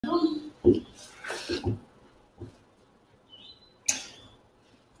Thank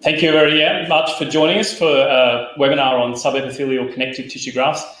you very much for joining us for a webinar on subepithelial connective tissue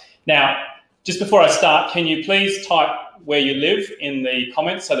grafts. Now, just before I start, can you please type where you live in the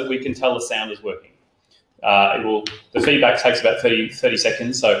comments so that we can tell the sound is working? The feedback takes about 30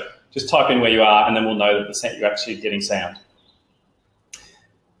 seconds, so just type in where you are and then we'll know that you're actually getting sound.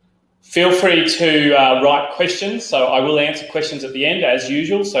 Feel free to write questions, so I will answer questions at the end as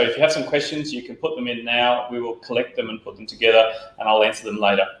usual. So if you have some questions, you can put them in now. We will collect them and put them together and I'll answer them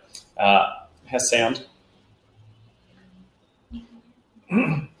later. How's sound?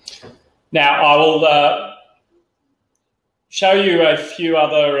 Now I will show you a few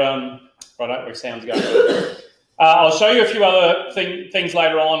other, right, where sound's going. I'll show you a few other things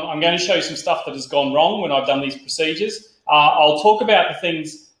later on. I'm going to show you some stuff that has gone wrong when I've done these procedures. I'll talk about the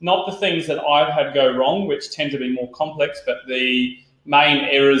things, not the things that I've had go wrong, which tend to be more complex, but the main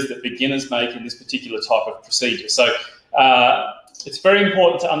errors that beginners make in this particular type of procedure. So it's very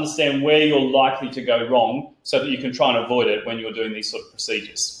important to understand where you're likely to go wrong so that you can try and avoid it when you're doing these sort of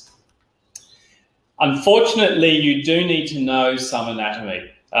procedures. Unfortunately, you do need to know some anatomy.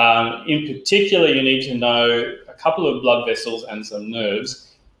 In particular, you need to know a couple of blood vessels and some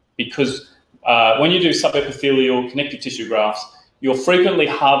nerves, because when you do subepithelial connective tissue grafts, you're frequently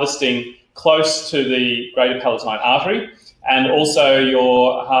harvesting close to the greater palatine artery, and also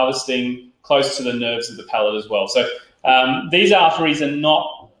you're harvesting close to the nerves of the palate as well. So these arteries are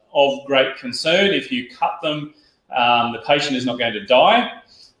not of great concern. If you cut them, the patient is not going to die,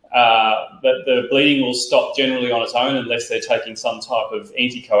 but the bleeding will stop generally on its own unless they're taking some type of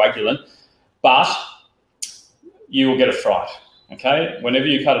anticoagulant, but you will get a fright, okay? Whenever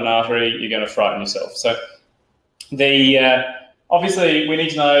you cut an artery, you're going to frighten yourself. So obviously, we need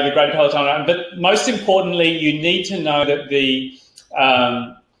to know the greater palatine artery, but most importantly, you need to know that the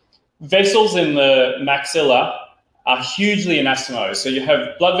vessels in the maxilla are hugely anastomosed. So you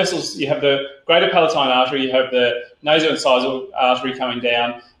have blood vessels, you have the greater palatine artery, you have the nasoincisal artery coming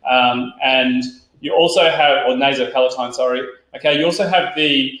down, and you also have, or nasopalatine, sorry, okay, you also have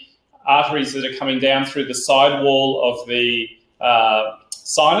the arteries that are coming down through the side wall of the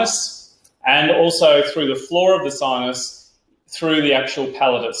sinus, and also through the floor of the sinus, through the actual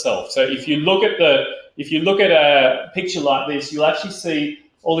palate itself. So if you look at a picture like this, you'll actually see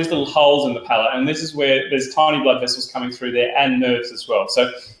all these little holes in the palate, and this is where there's tiny blood vessels coming through there and nerves as well.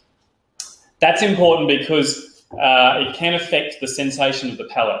 So that's important because it can affect the sensation of the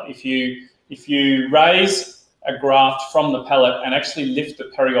palate. If you raise a graft from the palate and actually lift the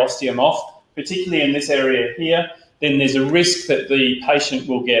periosteum off, particularly in this area here, then there's a risk that the patient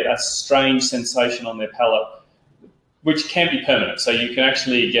will get a strange sensation on their palate, which can be permanent. So you can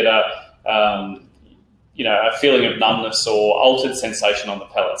actually get a feeling of numbness or altered sensation on the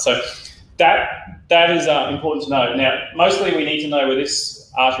palate. So that is important to know. Now, mostly we need to know where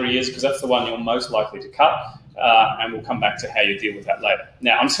this artery is because that's the one you're most likely to cut, and we'll come back to how you deal with that later.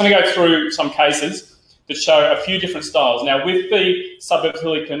 Now, I'm just going to go through some cases that show a few different styles. Now, with the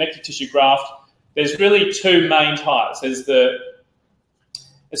subepithelial connective tissue graft, there's really two main types.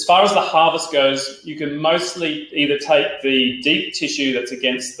 As far as the harvest goes, you can mostly either take the deep tissue that's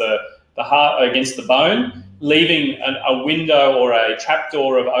against the heart, against the bone, leaving a window or a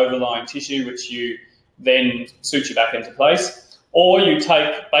trapdoor of overlying tissue, which you then suture back into place, or you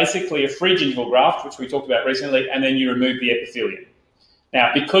take basically a free gingival graft, which we talked about recently, and then you remove the epithelium.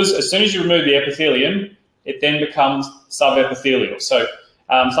 Now, because as soon as you remove the epithelium, it then becomes subepithelial. So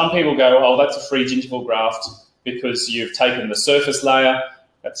some people go, oh, that's a free gingival graft because you've taken the surface layer.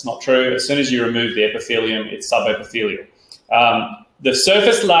 That's not true. As soon as you remove the epithelium, it's subepithelial. The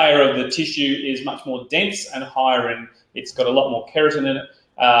surface layer of the tissue is much more dense and higher, and it's got a lot more keratin in it.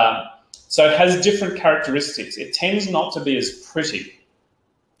 So it has different characteristics. It tends not to be as pretty,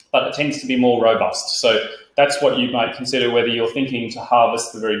 but it tends to be more robust. So that's what you might consider whether you're thinking to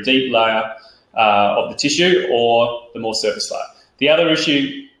harvest the very deep layer of the tissue or the more surface layer. The other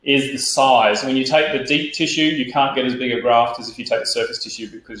issue is the size. When you take the deep tissue, you can't get as big a graft as if you take the surface tissue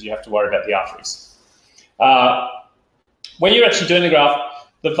because you have to worry about the arteries. When you're actually doing the graft,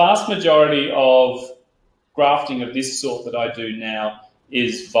 the vast majority of grafting of this sort that I do now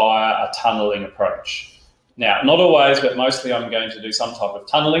is via a tunnelling approach. Now, not always, but mostly I'm going to do some type of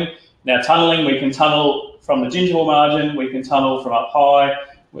tunnelling. Now, tunnelling, we can tunnel from the gingival margin, we can tunnel from up high.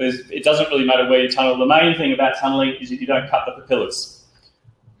 It doesn't really matter where you tunnel. The main thing about tunnelling is that you don't cut the papillas.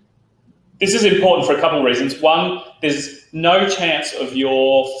 This is important for a couple of reasons. One, there's no chance of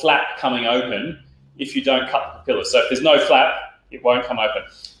your flap coming open if you don't cut the papilla. So if there's no flap, it won't come open.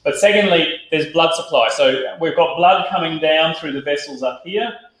 But secondly, there's blood supply. So we've got blood coming down through the vessels up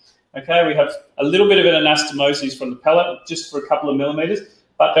here, Okay, we have a little bit of an anastomosis from the pellet, just for a couple of millimetres,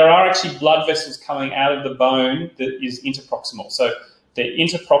 but there are actually blood vessels coming out of the bone that is interproximal. So the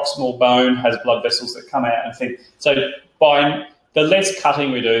interproximal bone has blood vessels that come out and things. So by the less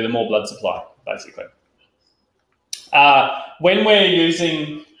cutting we do, the more blood supply, basically. When we're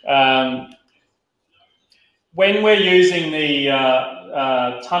using the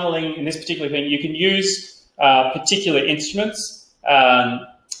tunnelling in this particular thing, you can use particular instruments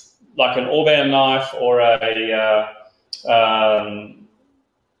like an Orban knife or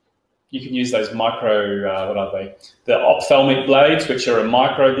you can use those micro, what are they? The ophthalmic blades, which are a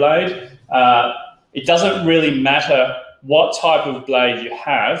micro blade. It doesn't really matter what type of blade you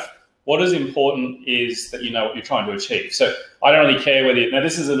have. What is important is that you know what you're trying to achieve. So I don't really care whether now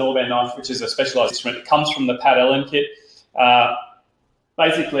this is an Orban knife, which is a specialised instrument. It comes from the Pat Allen kit.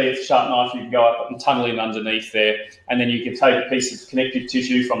 Basically, it's a sharp knife. You can go up and tunnel in underneath there, and then you can take a piece of connective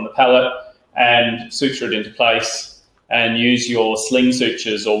tissue from the pellet and suture it into place and use your sling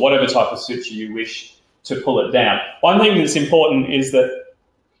sutures or whatever type of suture you wish to pull it down. One thing that's important is that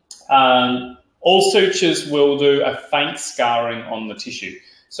all sutures will do a faint scarring on the tissue.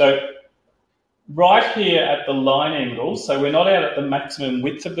 So right here at the line angle, so we're not out at the maximum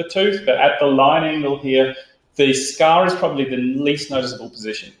width of the tooth, but at the line angle here, the scar is probably the least noticeable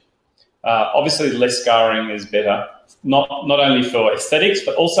position. Obviously, less scarring is better, not only for aesthetics,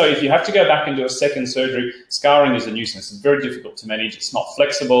 but also if you have to go back and do a second surgery, scarring is a nuisance. It's very difficult to manage. It's not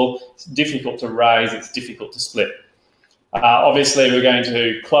flexible. It's difficult to raise. It's difficult to split. Obviously, we're going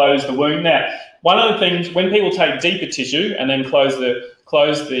to close the wound. Now, one of the things, when people take deeper tissue and then close the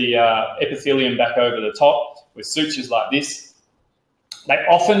epithelium back over the top with sutures like this, they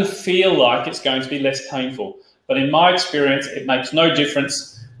often feel like it's going to be less painful. But in my experience, it makes no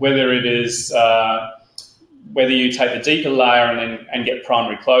difference whether it is whether you take the deeper layer and get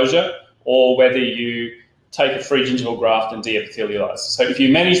primary closure, or whether you take a free gingival graft and de-epithelialise. So if you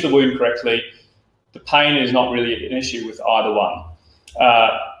manage the wound correctly, the pain is not really an issue with either one.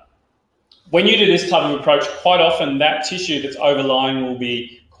 When you do this type of approach, quite often that tissue that's overlying will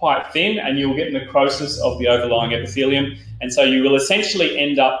be quite thin and you'll get necrosis of the overlying epithelium. And so you will essentially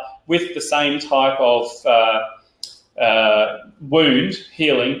end up with the same type of wound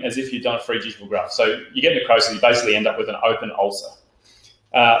healing as if you'd done a free gingival graft. So you get necrosis, you basically end up with an open ulcer.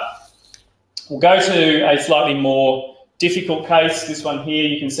 We'll go to a slightly more difficult case. This one here,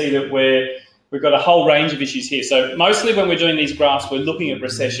 you can see that we've got a whole range of issues here. So mostly when we're doing these grafts, we're looking at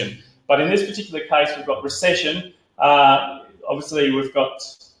recession. But in this particular case, we've got recession. Obviously, we've got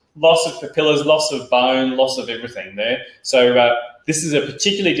loss of papillas, loss of bone, loss of everything there. So this is a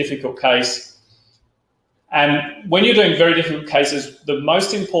particularly difficult case. And when you're doing very difficult cases, the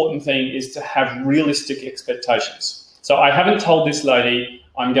most important thing is to have realistic expectations. So I haven't told this lady,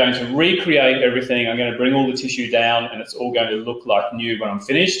 I'm going to recreate everything, I'm going to bring all the tissue down and it's all going to look like new when I'm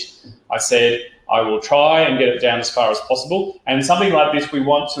finished. I said, I will try and get it down as far as possible. And something like this, we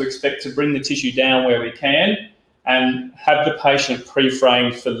want to expect to bring the tissue down where we can and have the patient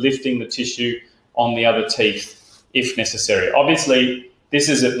pre-framed for lifting the tissue on the other teeth if necessary. Obviously, this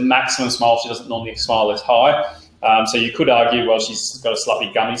is at maximum smile. She doesn't normally smile as high. So you could argue, well, she's got a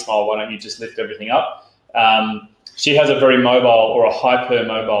slightly gummy smile. Why don't you just lift everything up? She has a very mobile or a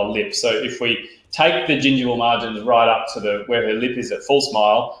hypermobile lip. So if we take the gingival margins right up to where her lip is at full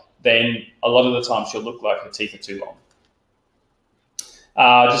smile, then a lot of the time she'll look like her teeth are too long.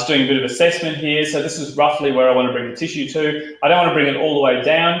 Just doing a bit of assessment here. So this is roughly where I want to bring the tissue to. I don't want to bring it all the way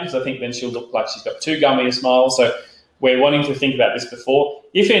down because I think then she'll look like she's got too gummy a smile. So we're wanting to think about this before.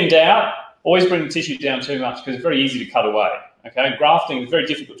 If in doubt, always bring the tissue down too much because it's very easy to cut away. Okay, grafting is very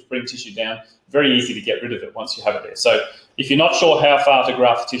difficult to bring tissue down, very easy to get rid of it once you have it there. So if you're not sure how far to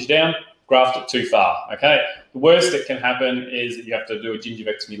graft the tissue down, graft it too far, okay? The worst that can happen is that you have to do a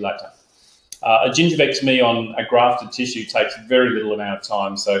gingivectomy later. A gingivectomy on a grafted tissue takes very little amount of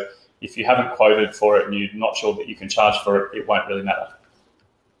time, so if you haven't quoted for it and you're not sure that you can charge for it, it won't really matter.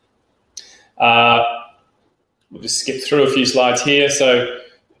 We'll just skip through a few slides here. So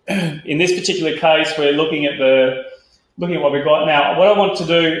in this particular case, we're looking at what we've got now. What I want to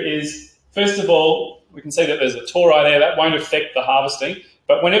do is, first of all, we can see that there's a tori there. That won't affect the harvesting.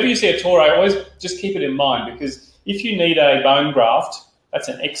 But whenever you see a tori, always just keep it in mind because if you need a bone graft, that's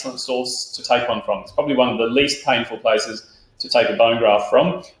an excellent source to take one from. It's probably one of the least painful places to take a bone graft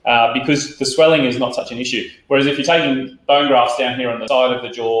from because the swelling is not such an issue. Whereas if you're taking bone grafts down here on the side of the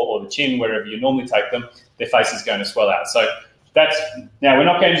jaw or the chin, wherever you normally take them, their face is going to swell out. So now we're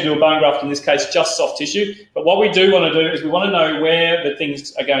not going to do a bone graft in this case, just soft tissue. But what we do want to do is we want to know where the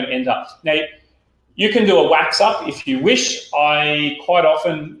things are going to end up. Now, you can do a wax up if you wish. I quite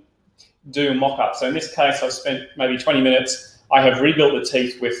often do mock-up. So in this case, I've spent maybe 20 minutes. I have rebuilt the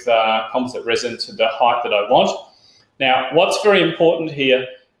teeth with composite resin to the height that I want. Now, what's very important here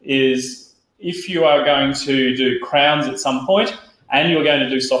is if you are going to do crowns at some point and you're going to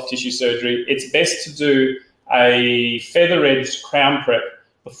do soft tissue surgery, it's best to do a feather-edged crown prep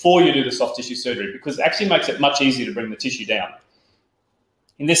before you do the soft tissue surgery, because it actually makes it much easier to bring the tissue down.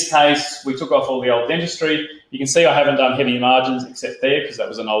 In this case, we took off all the old dentistry. You can see I haven't done heavy margins except there because that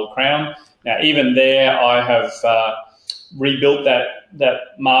was an old crown. Now, even there, I have rebuilt that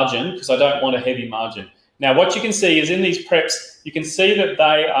margin because I don't want a heavy margin. Now, what you can see is in these preps, you can see that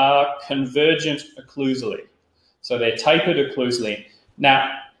they are convergent occlusally. So they're tapered occlusally. Now,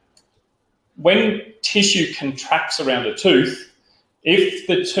 when tissue contracts around a tooth, if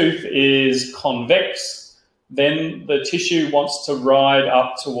the tooth is convex, then the tissue wants to ride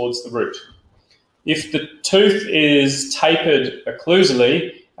up towards the root. If the tooth is tapered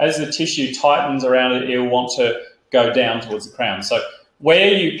occlusally, as the tissue tightens around it, it will want to go down towards the crown. So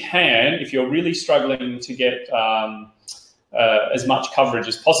where you can, if you're really struggling to get as much coverage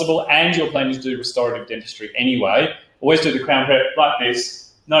as possible and you're planning to do restorative dentistry anyway, always do the crown prep like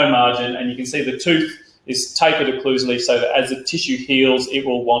this, no margin, and you can see the tooth is tapered occlusally so that as the tissue heals, it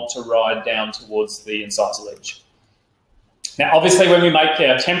will want to ride down towards the incisal edge. Now, obviously, when we make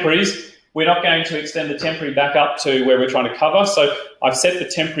our temporaries, we're not going to extend the temporary back up to where we're trying to cover. So I've set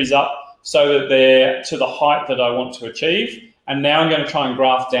the temporaries up so that they're to the height that I want to achieve. And now I'm going to try and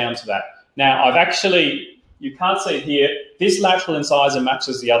graft down to that. Now, I've actually, you can't see it here, this lateral incisor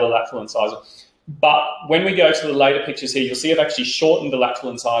matches the other lateral incisor. But when we go to the later pictures here, you'll see I've actually shortened the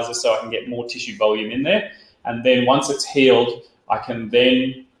lateral incisor so I can get more tissue volume in there. And then once it's healed, I can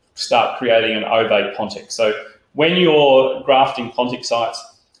then start creating an ovate pontic. So when you're grafting pontic sites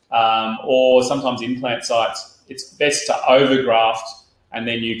or sometimes implant sites, it's best to overgraft and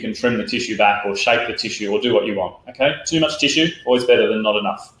then you can trim the tissue back or shape the tissue or do what you want, okay? Too much tissue, always better than not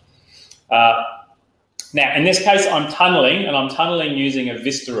enough. Now, in this case, I'm tunneling, and I'm tunneling using a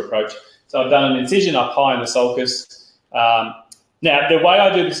Vista approach. So I've done an incision up high in the sulcus. Now, the way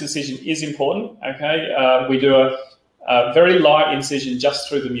I do this incision is important, okay? We do a very light incision just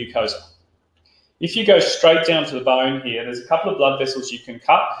through the mucosa. If you go straight down to the bone here, there's a couple of blood vessels you can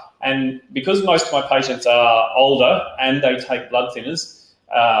cut, and because most of my patients are older and they take blood thinners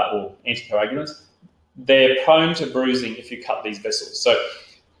or anticoagulants, they're prone to bruising if you cut these vessels. So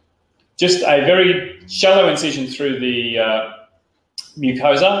just a very shallow incision through the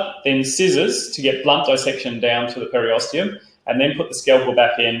mucosa, then scissors to get blunt dissection down to the periosteum, and then put the scalpel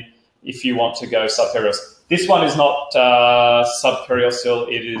back in if you want to go subperiosteal. This one is not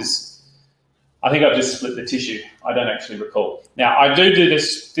subperiosteal, it is, I think I've just split the tissue. I don't actually recall. Now, I do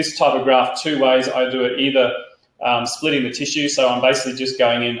this type of graft two ways. I do it either splitting the tissue, so I'm basically just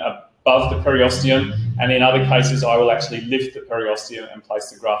going in above the periosteum, and in other cases, I will actually lift the periosteum and place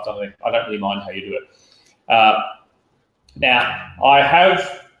the graft underneath. I don't really mind how you do it. Now, I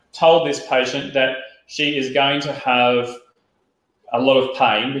have told this patient that she is going to have a lot of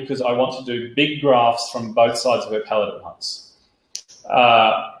pain because I want to do big grafts from both sides of her palate at once.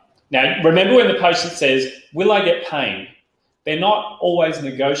 Now, remember when the patient says, will I get pain? They're not always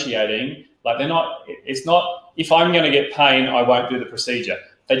negotiating. Like it's not, if I'm going to get pain, I won't do the procedure.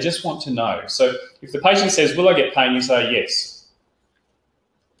 They just want to know. So if the patient says, will I get pain? You say, yes.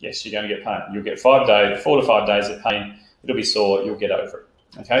 Yes, you're going to get pain. You'll get 4 to 5 days of pain. It'll be sore. You'll get over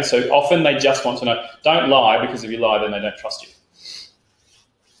it. Okay, so often they just want to know. Don't lie, because if you lie, then they don't trust you.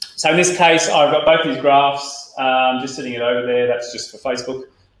 So in this case, I've got both these grafts, just sitting it over there. That's just for Facebook.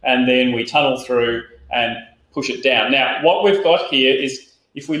 And then we tunnel through and push it down. Now, what we've got here is,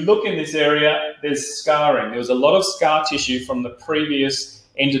 if we look in this area, there's scarring. There was a lot of scar tissue from the previous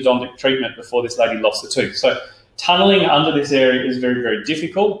endodontic treatment before this lady lost the tooth. So tunneling under this area is very, very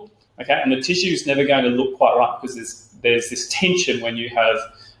difficult, okay? And the tissue is never going to look quite right because there's this tension when you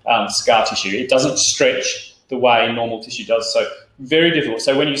have scar tissue. It doesn't stretch the way normal tissue does, so very difficult.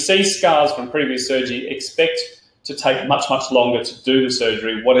 So when you see scars from previous surgery, expect to take much, much longer to do the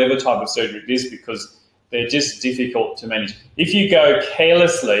surgery, whatever type of surgery it is, because they're just difficult to manage. If you go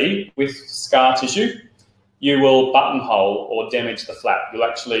carelessly with scar tissue, you will buttonhole or damage the flap. You'll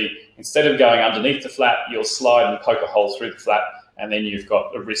actually, instead of going underneath the flap, you'll slide and poke a hole through the flap, and then you've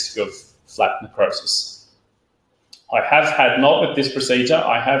got a risk of flap necrosis. I have had, not with this procedure,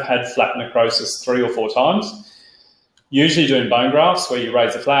 I have had flap necrosis 3 or 4 times. Usually doing bone grafts where you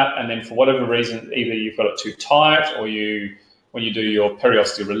raise the flap and then for whatever reason, either you've got it too tight or when you do your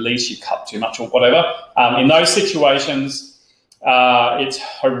periosteal release, you cut too much or whatever. In those situations, it's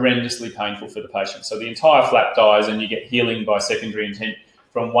horrendously painful for the patient. So the entire flap dies and you get healing by secondary intent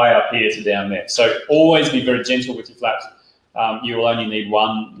from way up here to down there. So always be very gentle with your flaps. You will only need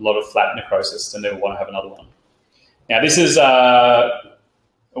one lot of flap necrosis to never want to have another one. Now, this is a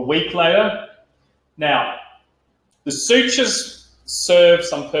week later. Now, the sutures serve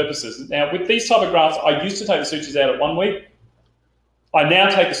some purposes. Now, with these type of grafts, I used to take the sutures out at 1 week. I now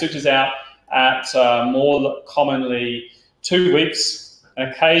take the sutures out at more commonly 2 weeks, and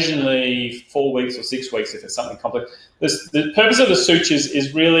occasionally 4 weeks or 6 weeks if it's something complex. The purpose of the sutures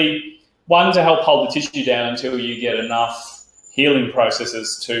is really, one, to help hold the tissue down until you get enough healing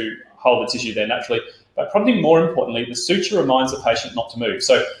processes to hold the tissue there naturally. But probably more importantly, the suture reminds the patient not to move.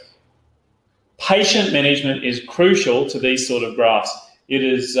 So patient management is crucial to these sort of grafts. It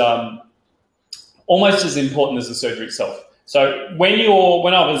is almost as important as the surgery itself. So when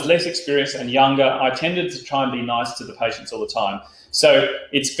I was less experienced and younger, I tended to try and be nice to the patients all the time. So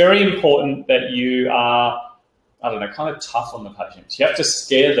it's very important that you are, I don't know, kind of tough on the patients. You have to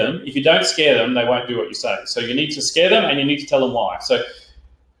scare them. If you don't scare them, they won't do what you say. So you need to scare them and you need to tell them why. So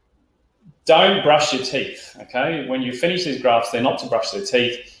don't brush your teeth, okay? When you finish these grafts, they're not to brush their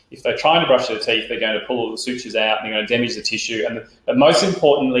teeth. If they're trying to brush their teeth, they're going to pull all the sutures out and they're going to damage the tissue. But most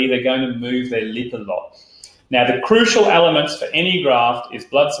importantly, they're going to move their lip a lot. Now, the crucial elements for any graft is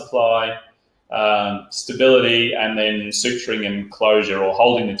blood supply, stability, and then suturing and closure, or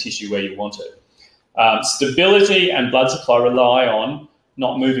holding the tissue where you want it. Stability and blood supply rely on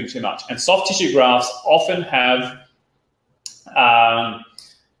not moving too much. And soft tissue grafts often have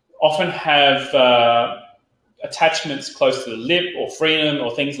attachments close to the lip or frenum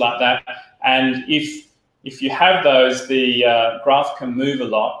or things like that. And if you have those, the graft can move a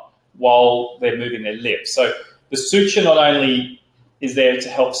lot while they're moving their lip. So the suture not only is there to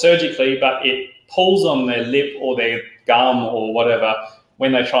help surgically, but it pulls on their lip or their gum or whatever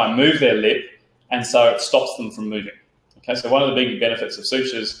when they try and move their lip, and so it stops them from moving. Okay, so one of the big benefits of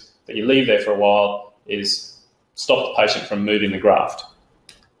sutures that you leave there for a while is stop the patient from moving the graft.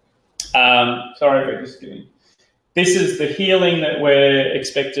 Sorry, but just kidding. This is the healing that we're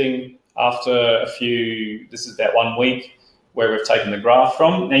expecting after this is about 1 week where we've taken the graft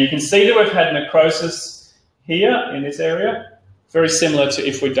from. Now you can see that we've had necrosis here in this area, very similar to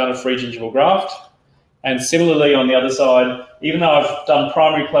if we'd done a free gingival graft. And similarly on the other side, even though I've done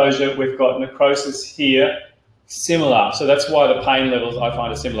primary closure, we've got necrosis here, similar. So that's why the pain levels I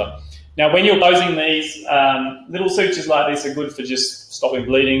find are similar. Now when you're closing these, little sutures like this are good for just stopping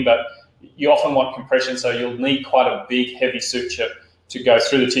bleeding, but you often want compression, so you'll need quite a big, heavy suture to go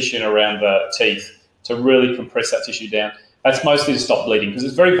through the tissue and around the teeth to really compress that tissue down. That's mostly to stop bleeding because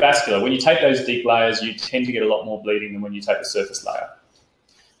it's very vascular. When you take those deep layers, you tend to get a lot more bleeding than when you take the surface layer.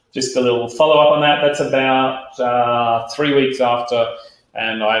 Just a little follow-up on that. That's about 3 weeks after,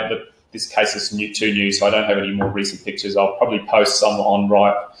 and this case is too new, so I don't have any more recent pictures. I'll probably post some on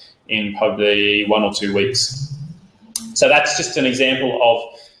RIPE in probably 1 or 2 weeks. So that's just an example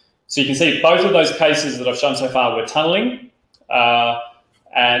of, so you can see both of those cases that I've shown so far were tunnelling,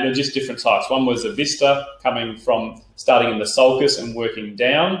 and they're just different types. One was a vista coming from starting in the sulcus and working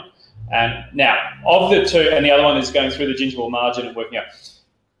down. And now, of the two, and the other one is going through the gingival margin and working up.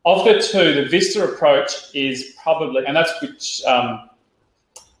 Of the two, the vista approach is probably, and that's which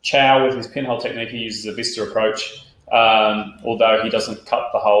Chow with his pinhole technique, he uses a vista approach, although he doesn't cut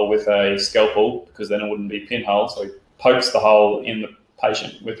the hole with a scalpel because then it wouldn't be pinhole, so he pokes the hole in the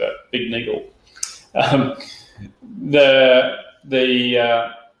patient with a big needle.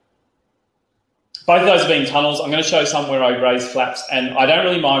 Both of those are being tunnels. I'm going to show some where I raise flaps, and I don't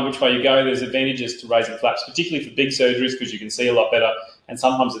really mind which way you go. There's advantages to raising flaps, particularly for big surgeries because you can see a lot better, and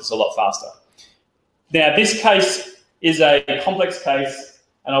sometimes it's a lot faster. Now, this case is a complex case,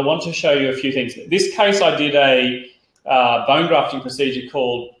 and I want to show you a few things. This case, I did a bone grafting procedure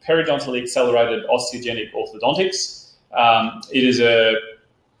called periodontally accelerated osteogenic orthodontics. It is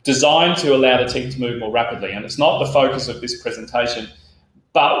designed to allow the teeth to move more rapidly, and it's not the focus of this presentation.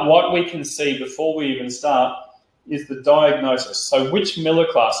 But what we can see before we even start is the diagnosis. So which Miller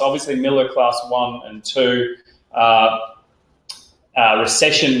class? Obviously Miller class 1 and 2,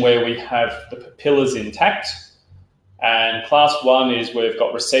 recession where we have the papillas intact, and class 1 is where we've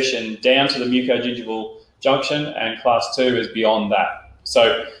got recession down to the mucogingival junction, and class 2 is beyond that.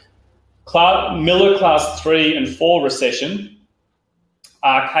 So Miller class 3 and 4 recession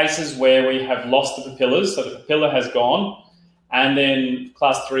are cases where we have lost the papillas, so the papilla has gone, and then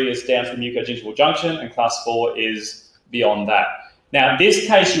class 3 is down to the mucogingival junction, and class 4 is beyond that. Now, in this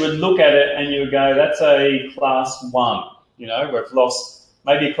case, you would look at it and you would go, that's a class 1. You know, we've lost,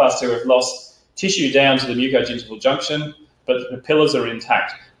 maybe a class 2, we've lost tissue down to the mucogingival junction, but the papillas are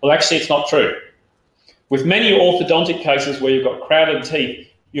intact. Well, actually, it's not true. With many orthodontic cases where you've got crowded teeth,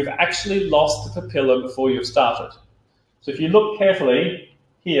 you've actually lost the papilla before you've started. So if you look carefully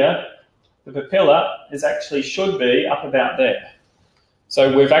here, the papilla should be up about there.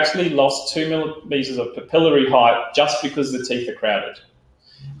 So we've actually lost 2 millimetres of papillary height just because the teeth are crowded.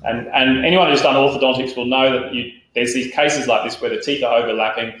 And anyone who's done orthodontics will know that there's these cases like this where the teeth are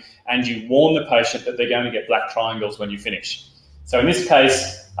overlapping and you warn the patient that they're going to get black triangles when you finish. So in this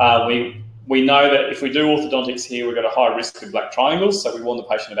case, we know that if we do orthodontics here, we've got a high risk of black triangles, so we warn the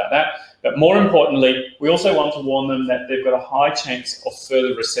patient about that. But more importantly, we also want to warn them that they've got a high chance of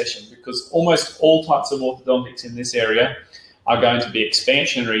further recession, because almost all types of orthodontics in this area are going to be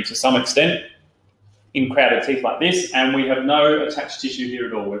expansionary to some extent in crowded teeth like this, and we have no attached tissue here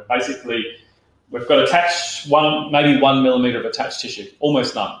at all. We've got attached maybe 1 millimetre of attached tissue,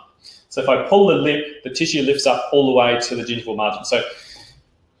 almost none. So if I pull the lip, the tissue lifts up all the way to the gingival margin. So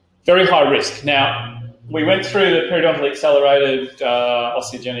very high risk. Now, we went through the periodontally accelerated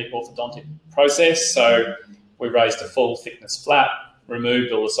osteogenic orthodontic process. So we raised a full thickness flap,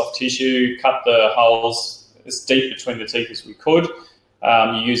 removed all the soft tissue, cut the holes as deep between the teeth as we could.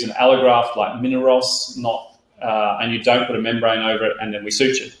 You use an allograft like Mineros, and you don't put a membrane over it, and then we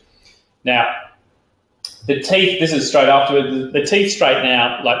suture. Now, the teeth, this is straight afterward, the teeth straighten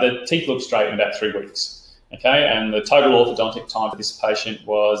out, like the teeth look straight in about 3 weeks. Okay, and the total orthodontic time for this patient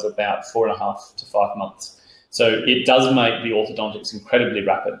was about 4.5 to 5 months. So it does make the orthodontics incredibly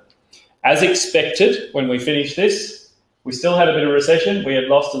rapid. As expected, when we finished this, we still had a bit of recession. We had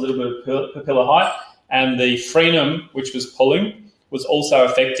lost a little bit of papilla height, and the frenum, which was pulling, was also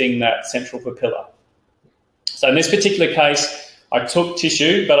affecting that central papilla. So in this particular case, I took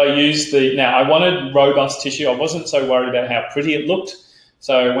tissue, but I used now I wanted robust tissue. I wasn't so worried about how pretty it looked.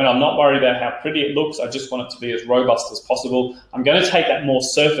 So when I'm not worried about how pretty it looks, I just want it to be as robust as possible. I'm going to take that more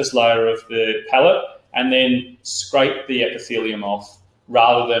surface layer of the palate and then scrape the epithelium off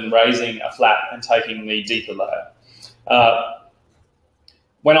rather than raising a flap and taking the deeper layer.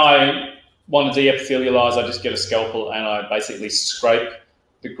 When I want to de-epithelialize, I just get a scalpel and I basically scrape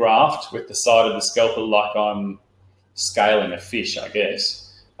the graft with the side of the scalpel like I'm scaling a fish, I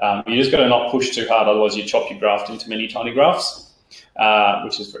guess. You just got to not push too hard, otherwise you chop your graft into many tiny grafts.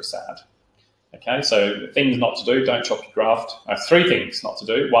 Which is very sad. Okay, so things not to do, don't chop your graft. 3 things not to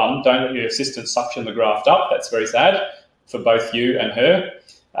do. 1, don't let your assistant suction the graft up. That's very sad for both you and her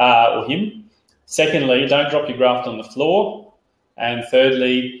or him. Secondly, don't drop your graft on the floor. And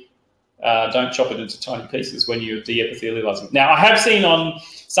thirdly, don't chop it into tiny pieces when you're de-epithelializing. Now, I have seen on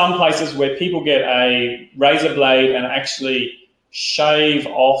some places where people get a razor blade and actually shave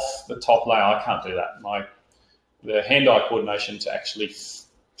off the top layer. I can't do that. The hand-eye coordination to actually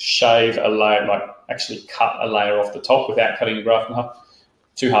shave a layer, like actually cut a layer off the top without cutting the graft in half,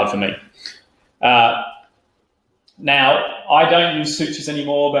 too hard for me. Now, I don't use sutures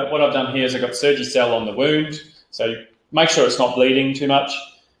anymore, but what I've done here is I've got Surgicel on the wound, so make sure it's not bleeding too much.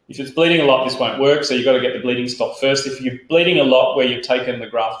 If it's bleeding a lot, this won't work, so you've got to get the bleeding stopped first. If you're bleeding a lot where you've taken the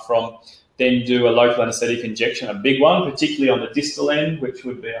graft from, then do a local anaesthetic injection, a big one, particularly on the distal end, which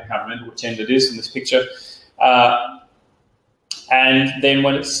would be, I can't remember which end it is in this picture. And then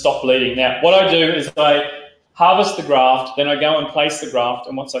when it's stopped bleeding. Now, what I do is I harvest the graft, then I go and place the graft,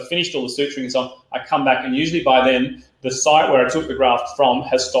 and once I've finished all the suturing and so on, I come back, and usually by then, the site where I took the graft from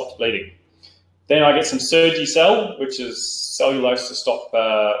has stopped bleeding. Then I get some Surgicel, which is cellulose to stop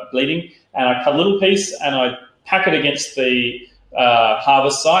bleeding, and I cut a little piece and I pack it against the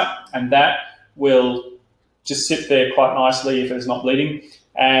harvest site, and that will just sit there quite nicely if it's not bleeding,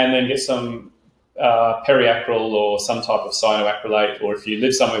 and then get some periacryl or some type of cyanoacrylate, or if you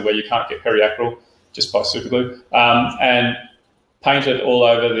live somewhere where you can't get periacryl, just buy superglue, and paint it all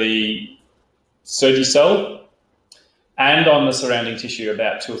over the Surgicel and on the surrounding tissue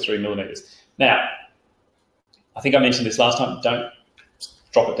about 2 or 3 millimeters. Now, I think I mentioned this last time, don't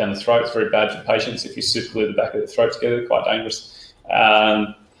drop it down the throat. It's very bad for patients if you superglue the back of the throat together, quite dangerous.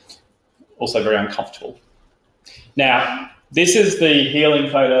 Also very uncomfortable. Now, this is the healing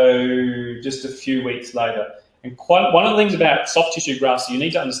photo just a few weeks later. And one of the things about soft tissue grafts you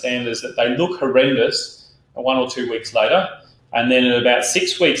need to understand is that they look horrendous 1 or 2 weeks later. And then at about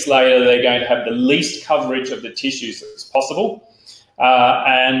 6 weeks later, they're going to have the least coverage of the tissues as possible.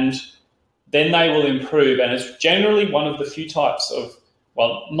 And then they will improve. And it's generally one of the few types of,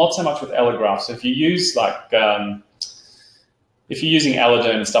 well, not so much with allografts. So if you use like, if you're using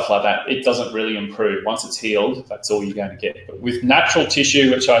Allerderm and stuff like that, it doesn't really improve. Once it's healed, that's all you're going to get. But with natural tissue,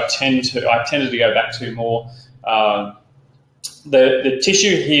 which I tended to go back to more, the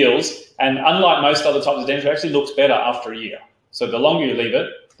tissue heals, and unlike most other types of dentistry, it actually looks better after a year. So the longer you leave it,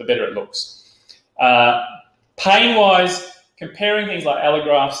 the better it looks. Pain-wise, comparing things like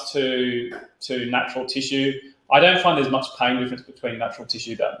allografts to natural tissue, I don't find there's much pain difference between natural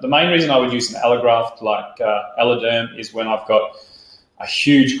tissue. The main reason I would use an allograft like alloderm is when I've got a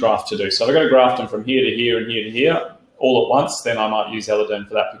huge graft to do. So if I've got to graft them from here to here and here to here all at once, then I might use alloderm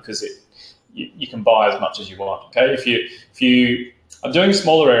for that, because you can buy as much as you want. Okay, if you are doing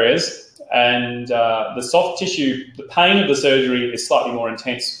smaller areas and the soft tissue, the pain of the surgery is slightly more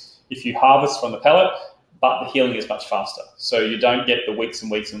intense if you harvest from the pellet, but the healing is much faster. So you don't get the weeks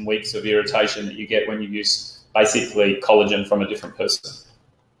and weeks and weeks of irritation that you get when you use basically collagen from a different person.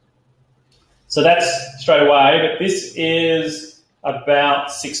 So that's straight away, but this is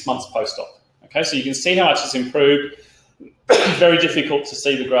about 6 months post-op. Okay, so you can see how much it's improved. Very difficult to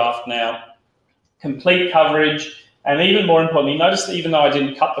see the graft now. Complete coverage, and even more importantly, notice that even though I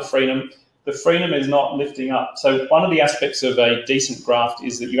didn't cut the frenum is not lifting up. So one of the aspects of a decent graft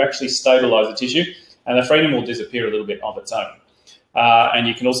is that you actually stabilise the tissue, and the frenum will disappear a little bit of its own. And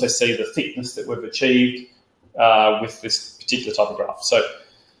you can also see the thickness that we've achieved with this particular type of graft. So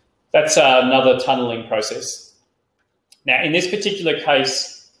that's another tunnelling process. Now, in this particular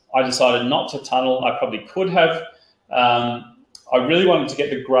case, I decided not to tunnel. I probably could have. I really wanted to get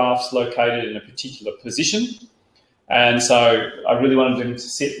the grafts located in a particular position. And so I really wanted them to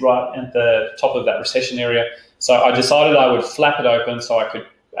sit right at the top of that recession area. So I decided I would flap it open so I could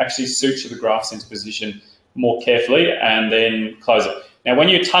actually suture the grafts into position more carefully and then close it. Now, when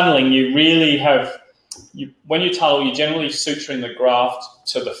you're tunnelling, you really have, when you tunnel, you're generally suturing the graft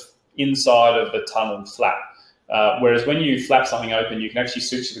to the inside of the tunneled flap. Whereas when you flap something open, you can actually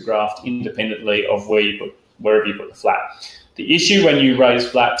suture the graft independently of wherever you put the flap. The issue when you raise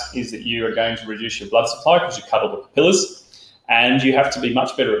flaps is that you are going to reduce your blood supply because you cut all the papillas, and you have to be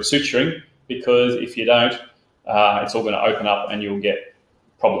much better at suturing, because if you don't, it's all going to open up and you'll get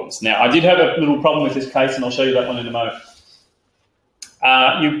problems. Now, I did have a little problem with this case, and I'll show you that one in a moment.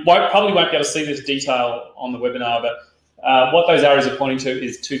 You probably won't be able to see this detail on the webinar, but what those arrows are pointing to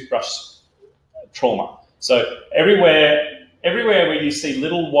is toothbrush trauma. So everywhere where you see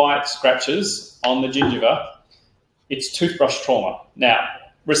little white scratches on the gingiva, it's toothbrush trauma. Now,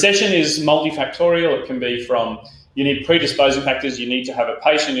 recession is multifactorial. It can be from, you need predisposing factors. You need to have a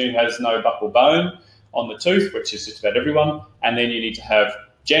patient who has no buccal bone on the tooth, which is just about everyone, and then you need to have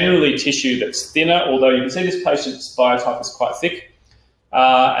generally tissue that's thinner, although you can see this patient's biotype is quite thick.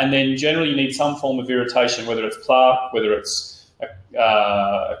 And then generally you need some form of irritation, whether it's plaque, whether it's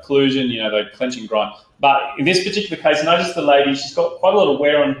occlusion, you know, the clenching grind. But in this particular case, notice the lady, she's got quite a lot of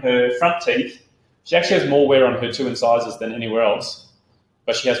wear on her front teeth. She actually has more wear on her two incisors than anywhere else,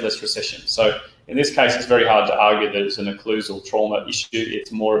 but she has less recession. So in this case, it's very hard to argue that it's an occlusal trauma issue.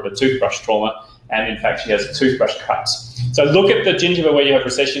 It's more of a toothbrush trauma, and in fact, she has toothbrush cuts. So look at the gingiva where you have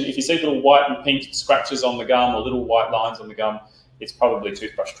recession. If you see little white and pink scratches on the gum or little white lines on the gum, it's probably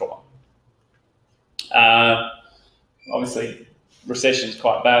toothbrush trauma. Obviously, recession is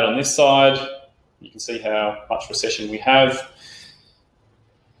quite bad on this side. You can see how much recession we have.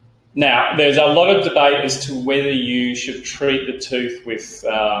 Now, there's a lot of debate as to whether you should treat the tooth with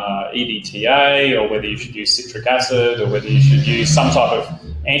EDTA, or whether you should use citric acid, or whether you should use some type of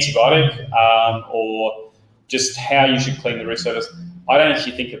antibiotic, or just how you should clean the root surface. I don't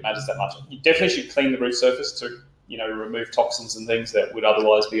actually think it matters that much. You definitely should clean the root surface to, you know, remove toxins and things that would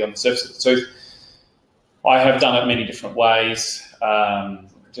otherwise be on the surface of the tooth. I have done it many different ways.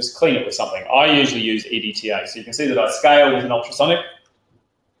 Just clean it with something. I usually use EDTA. So you can see that I scale with an ultrasonic,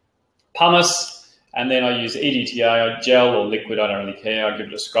 pumice, and then I use EDTA, gel or liquid, I don't really care. I give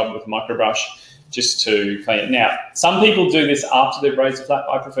it a scrub with a microbrush just to clean it. Now, some people do this after they've raised the flap.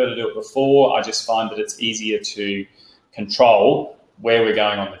 I prefer to do it before. I just find that it's easier to control where we're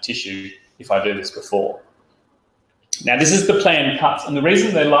going on the tissue if I do this before. Now, this is the planned cuts, and the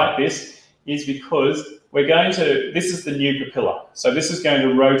reason they're like this is because we're going to, this is the new papilla. So this is going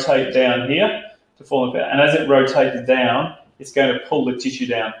to rotate down here to form a, and as it rotates down, it's going to pull the tissue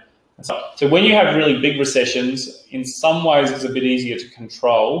down. So when you have really big recessions, in some ways it's a bit easier to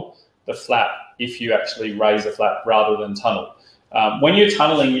control the flap if you actually raise a flap rather than tunnel. When you're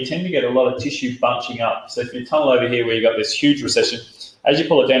tunneling, you tend to get a lot of tissue bunching up. So if you tunnel over here where you've got this huge recession, as you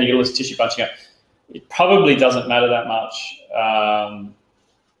pull it down, you get all this tissue bunching up. It probably doesn't matter that much.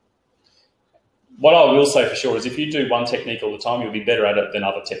 What I will say for sure is if you do one technique all the time, you'll be better at it than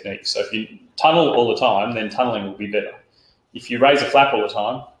other techniques. So if you tunnel all the time, then tunneling will be better. If you raise a flap all the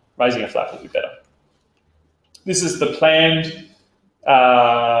time, raising a flap will be better. This is the planned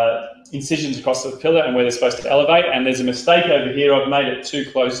incisions across the papilla and where they're supposed to elevate, and there's a mistake over here. I've made it too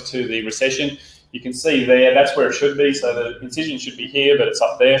close to the recession. You can see there, that's where it should be. So the incision should be here, but it's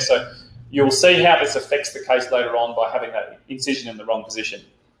up there. So You'll see how this affects the case later on by having that incision in the wrong position.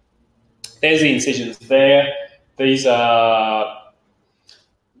 There's the incisions there. These are,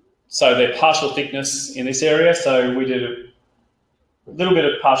 so they're partial thickness in this area. So we did a little bit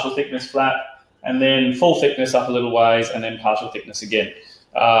of partial thickness flat, and then full thickness up a little ways, and then partial thickness again.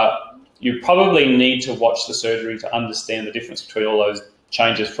 You probably need to watch the surgery to understand the difference between all those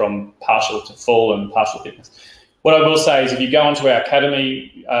changes from partial to full and partial thickness. What I will say is if you go onto our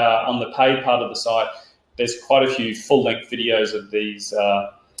academy, on the paid part of the site, there's quite a few full-length videos of these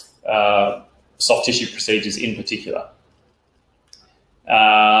soft tissue procedures in particular.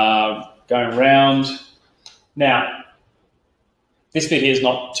 Going round. Now, this bit here is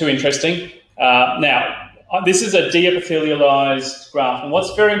not too interesting. This is a de-epithelialized graft, and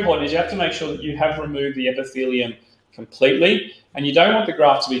what's very important is you have to make sure that you have removed the epithelium completely, and you don't want the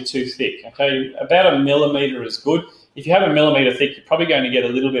graft to be too thick. Okay, about 1 millimetre is good. If you have 1 millimetre thick, you're probably going to get a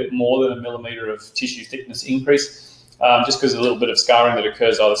little bit more than 1 millimetre of tissue thickness increase, just because of a little bit of scarring that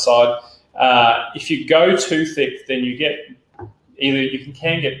occurs either side. If you go too thick, then you get either you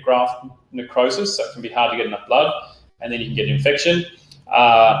can get graft necrosis, so it can be hard to get enough blood, and then you can get infection.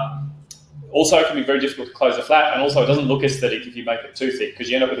 Also, it can be very difficult to close a flap, and also it doesn't look aesthetic if you make it too thick because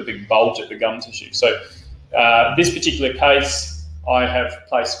you end up with a big bulge at the gum tissue. So this particular case, I have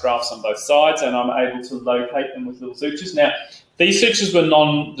placed grafts on both sides, and I'm able to locate them with little sutures. Now, these sutures were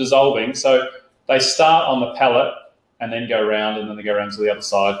non-dissolving, so they start on the palate and then go around, and then they go around to the other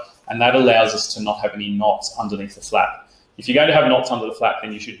side, and that allows us to not have any knots underneath the flap. If you're going to have knots under the flap,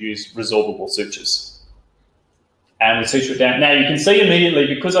 then you should use resorbable sutures. And we suture it down. Now you can see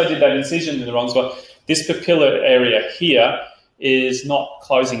immediately, because I did that incision in the wrong spot, this papilla area here is not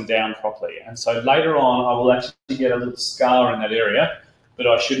closing down properly. And so later on, I will actually get a little scar in that area, but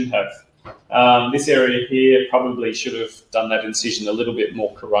I shouldn't have. This area here probably should have done that incision a little bit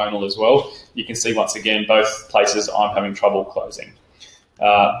more coronal as well. You can see once again, both places I'm having trouble closing.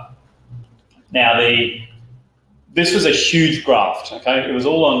 This was a huge graft, okay? It was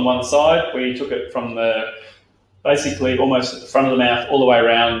all on one side. We took it from basically almost at the front of the mouth all the way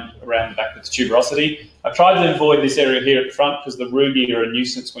around the back of the tuberosity. I tried to avoid this area here at the front because the rugae are a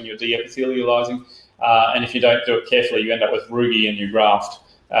nuisance when you're de-epithelializing, and if you don't do it carefully, you end up with rugae in your graft,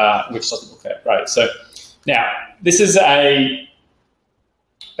 which doesn't look that great. So now, this is about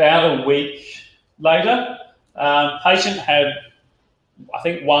a week later. Patient had, I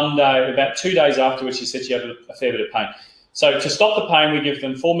think one day, about 2 days afterwards, she said she had a fair bit of pain. So to stop the pain, we give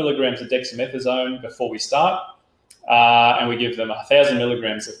them 4 milligrams of dexamethasone before we start, and we give them 1,000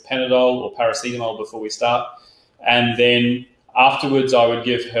 milligrams of Panadol or paracetamol before we start. And then afterwards, I would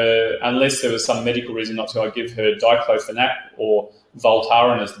give her, unless there was some medical reason not to, I'd give her diclofenac or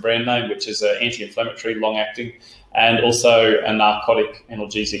Voltaren as the brand name, which is an anti-inflammatory, long-acting, and also a narcotic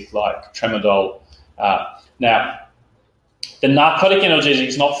analgesic like Tramadol. Now, the narcotic analgesic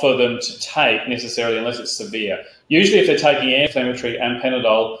is not for them to take necessarily unless it's severe. Usually if they're taking anti-inflammatory and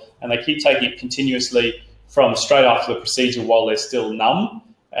Panadol and they keep taking it continuously from straight after the procedure while they're still numb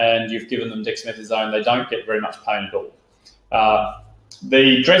and you've given them dexamethasone, they don't get very much pain at all.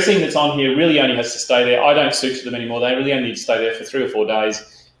 The dressing that's on here really only has to stay there. I don't suture them anymore. They really only need to stay there for 3 or 4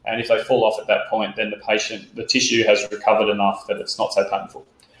 days. And if they fall off at that point, then the tissue has recovered enough that it's not so painful.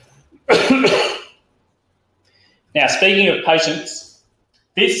 Now, speaking of patients,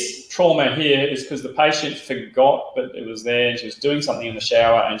 this trauma here is because the patient forgot that it was there and she was doing something in the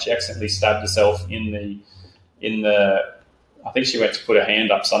shower and she accidentally stabbed herself in the I think she went to put her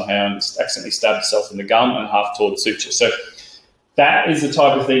hand up somehow and accidentally stabbed herself in the gum and half tore the suture. So that is the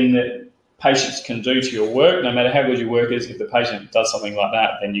type of thing that patients can do to your work. No matter how good your work is, if the patient does something like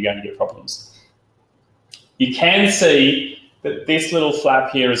that, then you're going to get problems. You can see that this little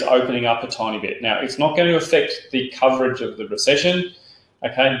flap here is opening up a tiny bit. Now, it's not going to affect the coverage of the recession,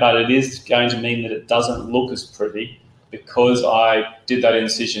 okay, but it is going to mean that it doesn't look as pretty because I did that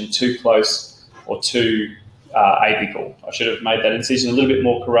incision too close or too apical. I should have made that incision a little bit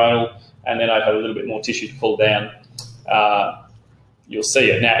more coronal and then I'd have a little bit more tissue to pull down. You'll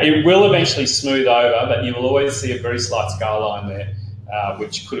see it. Now, it will eventually smooth over, but you will always see a very slight scar line there,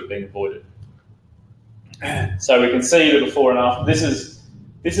 which could have been avoided. So we can see the before and after.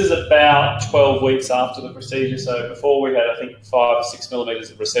 This is about 12 weeks after the procedure. So before we had, I think, 5 or 6 millimetres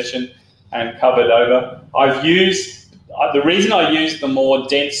of recession and covered over. I've used, the reason I used the more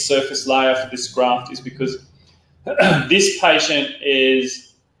dense surface layer for this graft is because this patient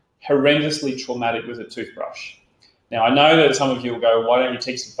is horrendously traumatic with a toothbrush. Now, I know that some of you will go, why don't you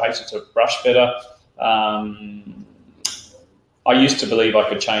teach the patient to brush better? I used to believe I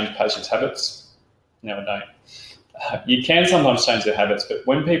could change patients' habits. No, I you can sometimes change their habits, but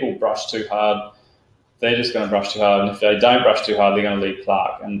when people brush too hard, they're just going to brush too hard. And if they don't brush too hard, they're going to leave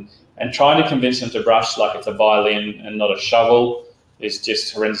plaque. And trying to convince them to brush like it's a violin and not a shovel is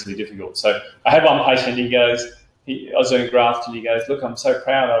just horrendously difficult. So I had one patient, I was doing a graft, and he goes, look, I'm so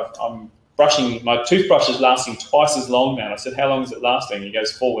proud. I'm brushing, my toothbrush is lasting twice as long now. And I said, how long is it lasting? He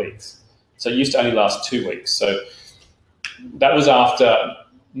goes, 4 weeks. So it used to only last 2 weeks. So that was after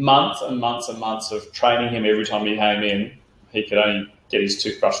months and months and months of training him. Every time he came in, he could only get his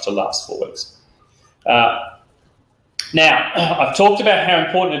toothbrush to last 4 weeks. Now, I've talked about how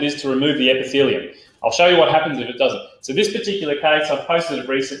important it is to remove the epithelium. I'll show you what happens if it doesn't. So this particular case, I've posted it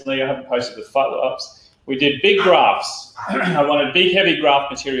recently. I haven't posted the follow-ups. We did big grafts. I wanted big, heavy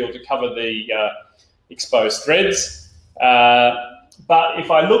graft material to cover the exposed threads. But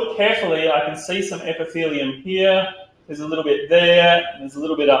if I look carefully, I can see some epithelium here. There's a little bit there, and there's a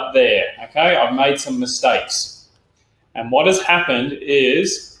little bit up there. Okay, I've made some mistakes. And what has happened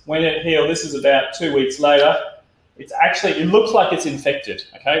is, when it healed, this is about 2 weeks later, it looks like it's infected.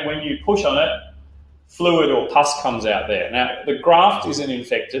 Okay, when you push on it, fluid or pus comes out there. Now, the graft isn't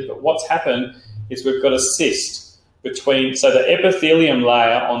infected, but what's happened is we've got a cyst between, so the epithelium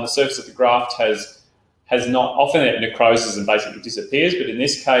layer on the surface of the graft has not, often it necroses and basically disappears, but in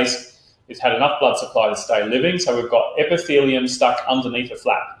this case, it's had enough blood supply to stay living, so we've got epithelium stuck underneath a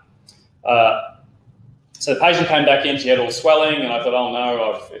flap. So the patient came back in, she had all swelling, and I thought, oh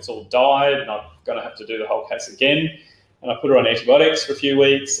no, it's all died, and I'm going to have to do the whole case again. And I put her on antibiotics for a few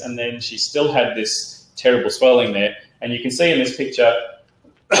weeks, and then she still had this terrible swelling there. And you can see in this picture,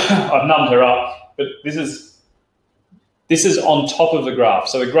 I've numbed her up, but this is on top of the graft.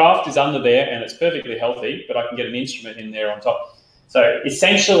 So the graft is under there, and it's perfectly healthy, but I can get an instrument in there on top. So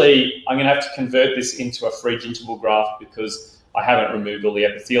essentially, I'm going to have to convert this into a free gingival graft because I haven't removed all the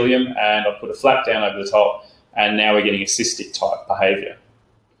epithelium, and I put a flap down over the top, and now we're getting a cystic type behaviour.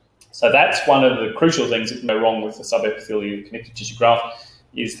 So that's one of the crucial things that can go wrong with the subepithelial connective tissue graft,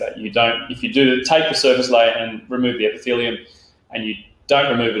 is that if you do take the surface layer and remove the epithelium, and you don't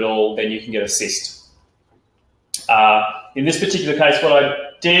remove it all, then you can get a cyst. In this particular case, what I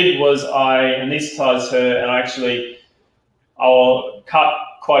did was I anaesthetised her, and I'll cut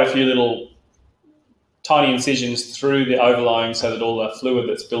quite a few little tiny incisions through the overlying so that all the fluid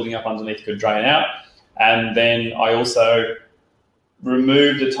that's building up underneath could drain out. And then I also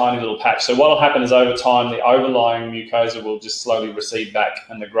removed a tiny little patch. So what will happen is over time, the overlying mucosa will just slowly recede back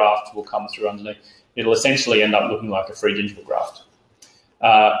and the graft will come through underneath. It'll essentially end up looking like a free gingival graft.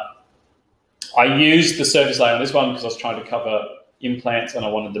 I used the surface layer on this one because I was trying to cover implants and I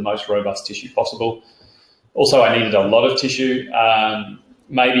wanted the most robust tissue possible. Also, I needed a lot of tissue.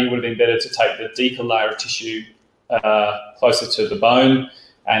 Maybe it would have been better to take the deeper layer of tissue closer to the bone,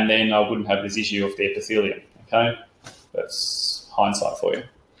 and then I wouldn't have this issue of the epithelium, okay? That's hindsight for you.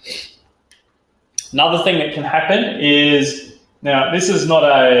 Another thing that can happen is, now this is not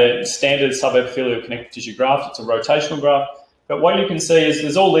a standard subepithelial connective tissue graft, it's a rotational graft, but what you can see is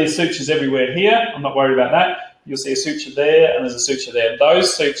there's all these sutures everywhere here. I'm not worried about that. You'll see a suture there and there's a suture there.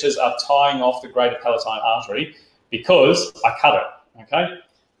 Those sutures are tying off the greater palatine artery because I cut it. Okay,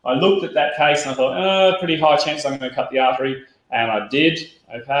 I looked at that case and I thought, pretty high chance I'm going to cut the artery, and I did.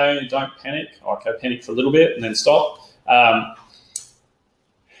 Okay, don't panic. Okay, panic for a little bit and then stop.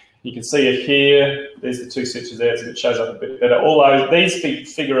 You can see it here. There's the two sutures there, so it shows up a bit better. All these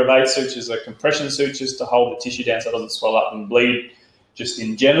figure of 8 sutures are compression sutures to hold the tissue down so it doesn't swell up and bleed just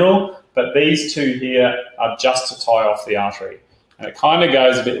in general. But these two here are just to tie off the artery, and it kind of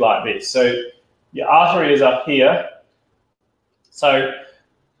goes a bit like this. So your artery is up here. So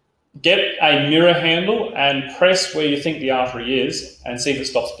get a mirror handle and press where you think the artery is and see if it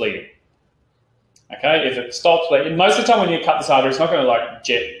stops bleeding. Okay, if it stops bleeding, most of the time when you cut this artery, it's not going to like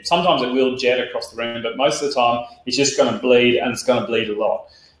jet. Sometimes it will jet across the room, but most of the time it's just going to bleed, and it's going to bleed a lot.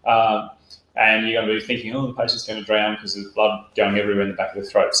 And you're going to be thinking, oh, the patient's going to drown because there's blood going everywhere in the back of the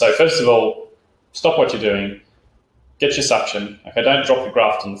throat. So first of all, stop what you're doing. Get your suction. Okay, don't drop the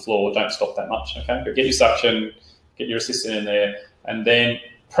graft on the floor. Don't stop that much. Okay, but get your suction, get your assistant in there, and then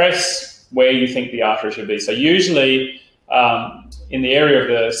press where you think the artery should be. So usually in the area of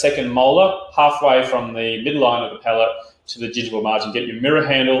the second molar, halfway from the midline of the palate to the gingival margin, get your mirror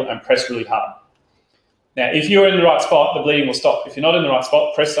handle and press really hard. Now, if you're in the right spot, the bleeding will stop. If you're not in the right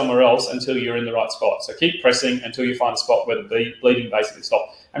spot, press somewhere else until you're in the right spot. So keep pressing until you find a spot where the bleeding basically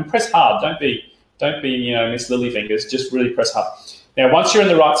stops. And press hard. Don't be Miss Lilyfingers. Just really press hard. Now, once you're in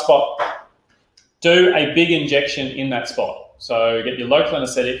the right spot, do a big injection in that spot. So get your local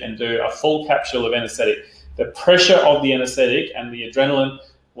anaesthetic and do a full capsule of anaesthetic. The pressure of the anaesthetic and the adrenaline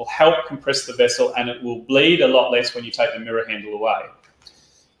will help compress the vessel, and it will bleed a lot less when you take the mirror handle away.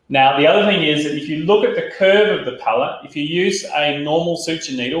 Now, the other thing is that if you look at the curve of the pallet, if you use a normal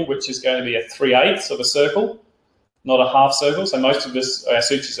suture needle, which is going to be a 3/8 of a circle, not a half circle, so most of our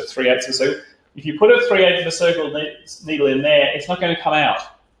sutures are 3/8 of a circle. If you put a 3/8 of a circle needle in there, it's not going to come out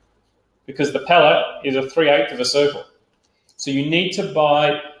because the pallet is a 3/8 of a circle. So you need to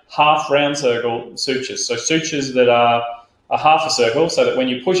buy half round circle sutures, so sutures that are a half a circle, so that when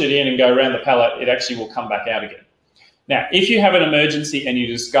you push it in and go around the pallet, it actually will come back out again. Now, if you have an emergency and you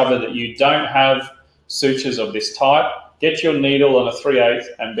discover that you don't have sutures of this type, get your needle on a 3/8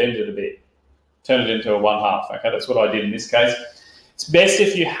 and bend it a bit. Turn it into a 1/2. Okay, that's what I did in this case. It's best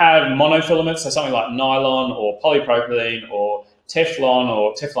if you have monofilaments, so something like nylon or polypropylene or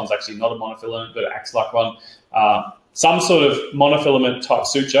Teflon's actually not a monofilament, but it acts like one. Some sort of monofilament type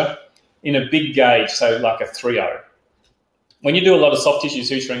suture in a big gauge, so like a 3/0. When you do a lot of soft tissue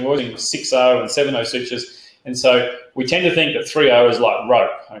suturing, we're using 6/0 and 7/0 sutures, and so we tend to think that 3/0 is like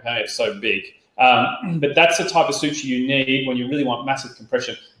rope, okay, it's so big. But that's the type of suture you need when you really want massive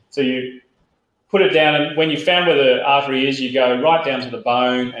compression. So you put it down, and when you found where the artery is, you go right down to the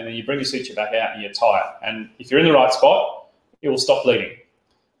bone, and then you bring your suture back out and you tie it. And if you're in the right spot, it will stop bleeding.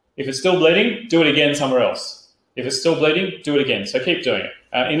 If it's still bleeding, do it again somewhere else. If it's still bleeding, do it again. So keep doing it.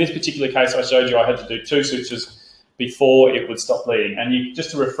 In this particular case, I showed you I had to do 2 sutures before it would stop bleeding. And you,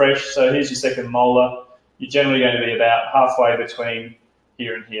 just to refresh, so here's your second molar. You're generally going to be about halfway between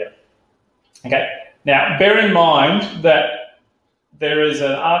here and here. Okay. Now, bear in mind that there is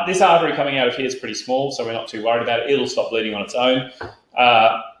this artery coming out of here is pretty small, so we're not too worried about it. It'll stop bleeding on its own.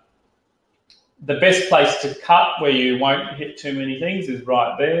 The best place to cut where you won't hit too many things is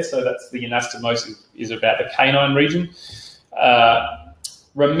right there. So that's the anastomosis is about the canine region.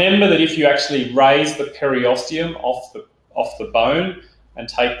 Remember that if you actually raise the periosteum off the bone and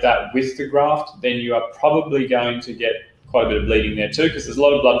take that with the graft, then you are probably going to get quite a bit of bleeding there too, because there's a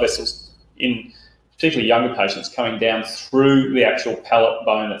lot of blood vessels in particularly younger patients coming down through the actual palate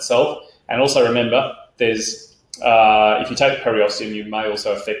bone itself. And also remember, there's if you take the periosteum, you may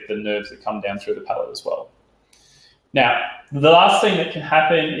also affect the nerves that come down through the palate as well. Now, the last thing that can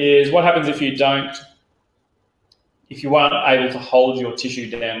happen is what happens if you aren't able to hold your tissue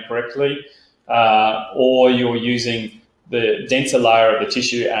down correctly, or you're using the denser layer of the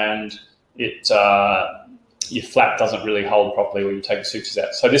tissue and your flap doesn't really hold properly when you take the sutures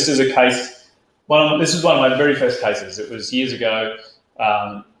out. So this is a case, this is one of my very first cases. It was years ago.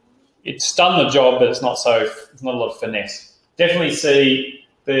 It's done the job, but it's not a lot of finesse. Definitely see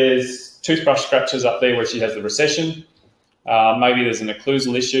there's toothbrush scratches up there where she has the recession. Maybe there's an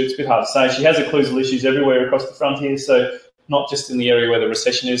occlusal issue. It's a bit hard to say. She has occlusal issues everywhere across the front here, so not just in the area where the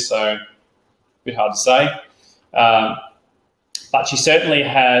recession is, so a bit hard to say. But she certainly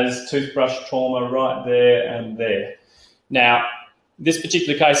has toothbrush trauma right there and there. Now, this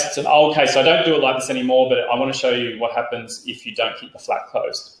particular case, it's an old case, so I don't do it like this anymore, but I want to show you what happens if you don't keep the flap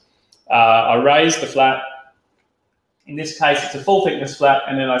closed. I raise the flap. In this case, it's a full thickness flap,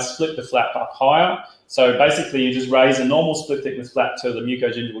 and then I split the flap up higher. So basically, you just raise a normal split thickness flap to the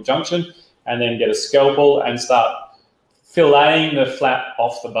mucogingival junction, and then get a scalpel and start filleting the flap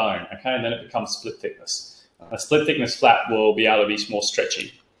off the bone, okay? And then it becomes split thickness. A split thickness flap will be able to be more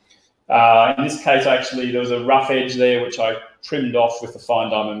stretchy. In this case, actually, there was a rough edge there, which I trimmed off with a fine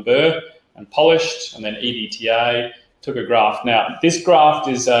diamond burr and polished, and then EDTA. Took a graft. Now, this graft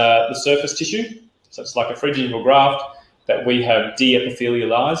is the surface tissue, so it's like a frigingival graft that we have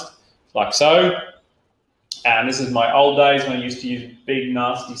de-epithelialized, like so. And this is my old days when I used to use big,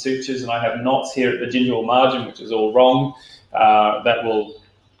 nasty sutures, and I have knots here at the gingival margin, which is all wrong. That will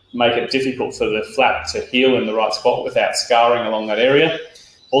make it difficult for the flap to heal in the right spot without scarring along that area.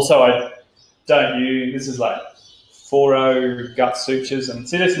 Also, I don't use, this is like 4/0 gut sutures, and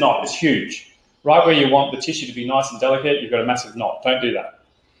see, this knot is huge. Right where you want the tissue to be nice and delicate, you've got a massive knot. Don't do that.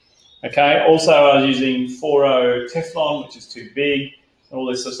 Okay. Also, I was using 4/0 Teflon, which is too big, and all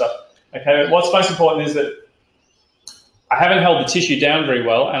this sort of stuff. Okay. What's most important is that I haven't held the tissue down very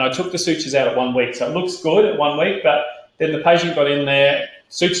well, and I took the sutures out at 1 week. So it looks good at 1 week, but then the patient got in there,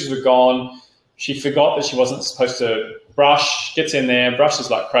 sutures were gone. She forgot that she wasn't supposed to brush, gets in there,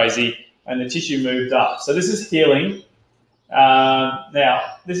 brushes like crazy, and the tissue moved up. So this is healing.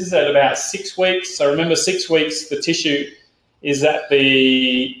 Now, this is at about 6 weeks. So remember, 6 weeks, the tissue is at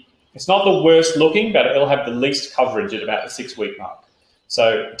it's not the worst looking, but it'll have the least coverage at about the 6 week mark.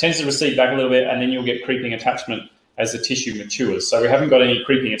 So it tends to recede back a little bit, and then you'll get creeping attachment as the tissue matures. So we haven't got any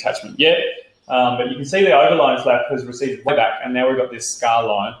creeping attachment yet, but you can see the overlying flap has receded way back, and now we've got this scar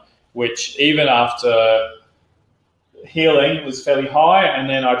line, which even after healing was fairly high, and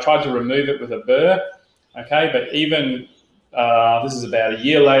then I tried to remove it with a burr. Okay, but even this is about a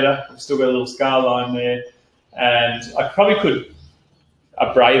year later, I've still got a little scar line there, and I probably could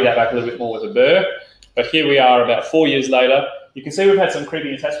abrade that back a little bit more with a burr. But here we are about 4 years later. You can see we've had some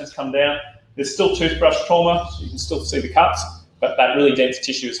creeping attachments come down. There's still toothbrush trauma, so you can still see the cuts, but that really dense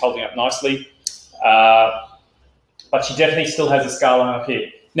tissue is holding up nicely. But she definitely still has a scar line up here.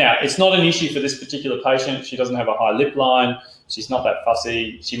 Now, it's not an issue for this particular patient. She doesn't have a high lip line. She's not that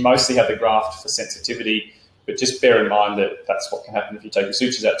fussy. She mostly had the graft for sensitivity, but just bear in mind that that's what can happen if you take the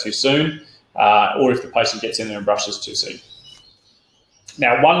sutures out too soon, or if the patient gets in there and brushes too soon.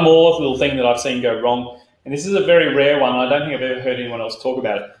 Now, one more little thing that I've seen go wrong, and this is a very rare one. I don't think I've ever heard anyone else talk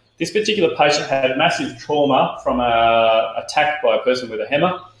about it. This particular patient had massive trauma from an attack by a person with a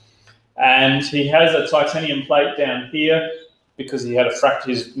hammer, and he has a titanium plate down here because he had a fracture.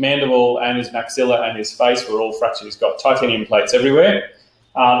 His mandible and his maxilla and his face were all fractured. He's got titanium plates everywhere.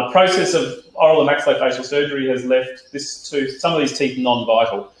 The process of oral and maxillofacial surgery has left this tooth, some of these teeth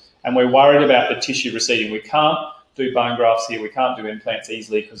non-vital, and we're worried about the tissue receding. We can't do bone grafts here. We can't do implants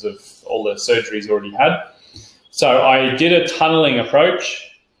easily because of all the surgeries already had. So I did a tunneling approach.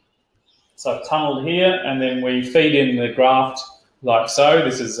 So I've tunneled here, and then we feed in the graft like so.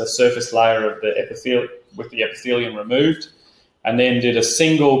 This is a surface layer of the epithelium with the epithelium removed, and then did a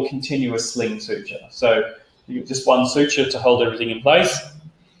single continuous sling suture. So you get just one suture to hold everything in place.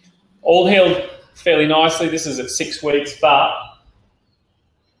 All healed fairly nicely. This is at 6 weeks, but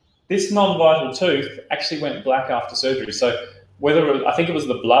this non-vital tooth actually went black after surgery. So whether it was, I think it was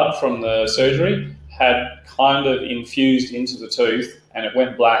the blood from the surgery had kind of infused into the tooth, and it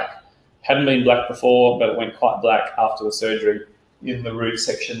went black. Hadn't been black before, but it went quite black after the surgery in the root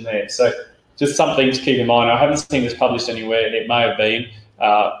section there. So just something to keep in mind. I haven't seen this published anywhere. It may have been.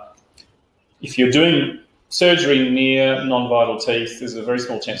 If you're doing surgery near non-vital teeth, there's a very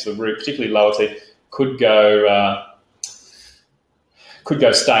small chance the root, particularly lower teeth, could go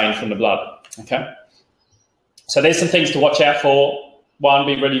stained from the blood. Okay. So there's some things to watch out for. One,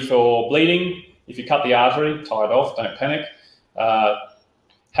 be ready for bleeding. If you cut the artery, tie it off. Don't panic.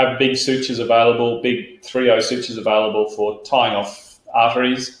 Have big sutures available, big 3/0 sutures available for tying off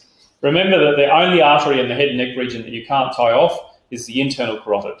arteries. Remember that the only artery in the head and neck region that you can't tie off is the internal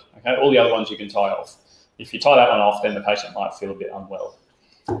carotid. Okay, all the other ones you can tie off. If you tie that one off, then the patient might feel a bit unwell.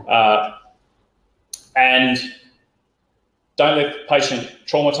 And don't let the patient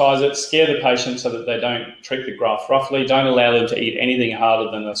traumatise it. Scare the patient so that they don't treat the graft roughly. Don't allow them to eat anything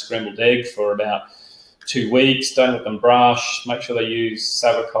harder than a scrambled egg for about 2 weeks. Don't let them brush. Make sure they use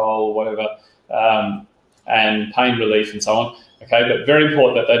Savicol, whatever, and pain relief and so on. Okay, but very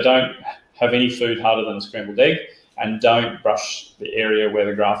important that they don't have any food harder than a scrambled egg, and don't brush the area where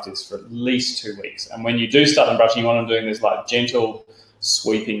the graft is for at least 2 weeks. And when you do start them brushing, you want them doing this like gentle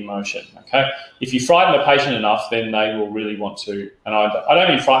sweeping motion. Okay, if you frighten the patient enough, then they will really want to. And I don't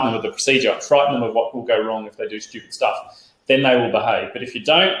mean frighten them with the procedure. I frighten them with what will go wrong if they do stupid stuff. Then they will behave. But if you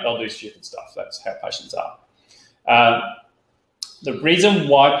don't, they'll do stupid stuff. That's how patients are. The reason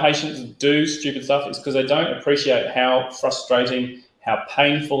why patients do stupid stuff is because they don't appreciate how frustrating, how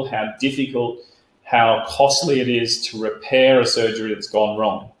painful, how difficult, how costly it is to repair a surgery that's gone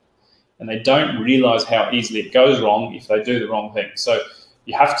wrong. And they don't realise how easily it goes wrong if they do the wrong thing. So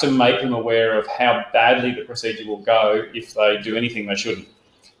you have to make them aware of how badly the procedure will go if they do anything they shouldn't.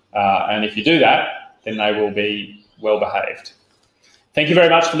 And if you do that, then they will be well behaved. Thank you very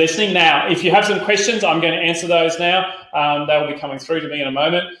much for listening. Now, if you have some questions, I'm going to answer those now. They will be coming through to me in a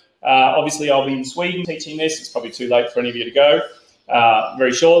moment. Obviously, I'll be in Sweden teaching this. It's probably too late for any of you to go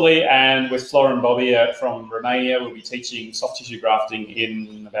very shortly. And with Flora and Bobby from Romania, we'll be teaching soft tissue grafting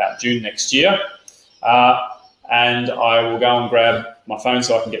in about June next year. And I will go and grab my phone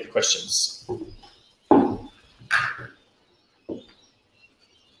so I can get the questions.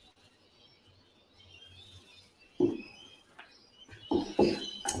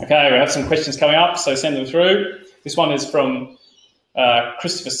 Okay, we have some questions coming up, so send them through. This one is from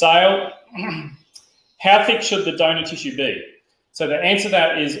Christopher Sale. How thick should the donor tissue be? So the answer to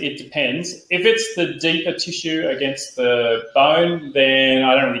that is it depends. If it's the deeper tissue against the bone, then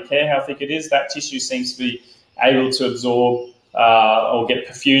I don't really care how thick it is. That tissue seems to be able to absorb or get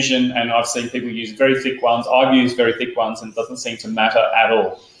perfusion, and I've seen people use very thick ones. I've used very thick ones, and it doesn't seem to matter at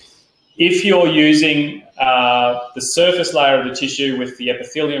all. If you're using the surface layer of the tissue with the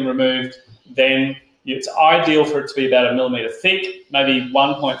epithelium removed, then it's ideal for it to be about 1 millimetre thick, maybe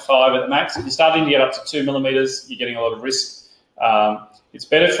 1.5 at the max. If you're starting to get up to 2 millimetres, you're getting a lot of risk. It's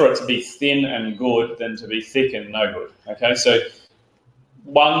better for it to be thin and good than to be thick and no good. Okay, so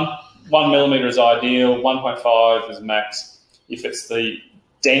 1 1 millimetre is ideal, 1.5 is max if it's the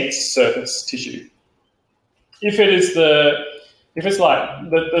dense surface tissue. If it's like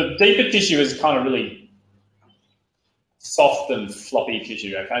the deeper tissue is kind of really soft and floppy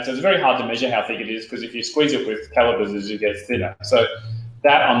tissue, okay? So it's very hard to measure how thick it is because if you squeeze it with calipers, it gets thinner. So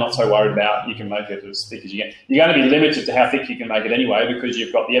that I'm not so worried about. You can make it as thick as you can. You're going to be limited to how thick you can make it anyway because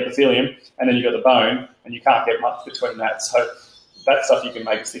you've got the epithelium and then you've got the bone and you can't get much between that. So that stuff you can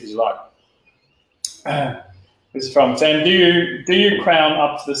make as thick as you like. This is from Sam. Do you crown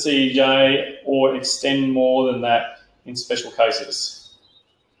up to the CEJ or extend more than that in special cases?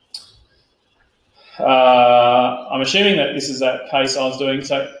 I'm assuming that this is that case I was doing.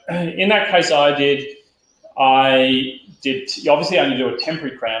 So in that case I did you obviously only do a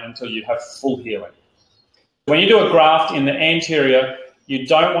temporary crown until you have full healing. When you do a graft in the anterior, you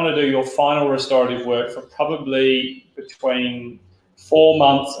don't want to do your final restorative work for probably between 4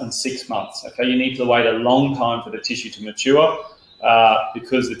 months and 6 months. Okay, you need to wait a long time for the tissue to mature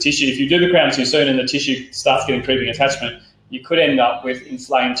because the tissue, if you do the crown too soon and the tissue starts getting creeping attachment, you could end up with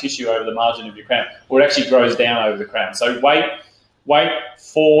inflamed tissue over the margin of your crown, or it actually grows down over the crown. So wait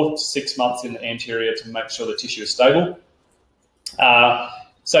 4 to 6 months in the anterior to make sure the tissue is stable.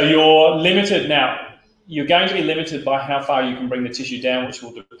 So you're limited now. You're going to be limited by how far you can bring the tissue down, which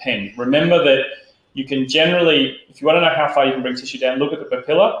will depend. Remember that you can generally, if you want to know how far you can bring tissue down, look at the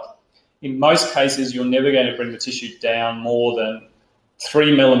papilla. In most cases, you're never going to bring the tissue down more than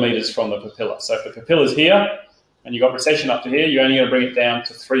 3 millimetres from the papilla. So if the papilla is here, and you've got recession up to here, you're only going to bring it down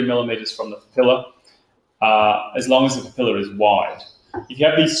to 3 millimetres from the papilla, as long as the papilla is wide. If you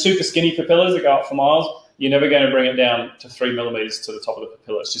have these super skinny papillas that go up for miles, you're never going to bring it down to 3 millimetres to the top of the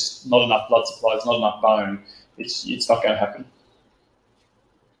papilla. It's just not enough blood supply, it's not enough bone. It's not going to happen.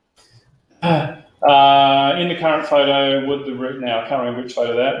 In the current photo, now I can't remember which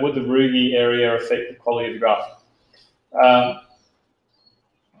photo that, would the rugy area affect the quality of the graft?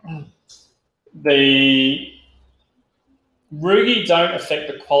 The rugy don't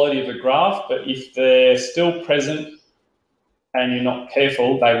affect the quality of the graft, but if they're still present and you're not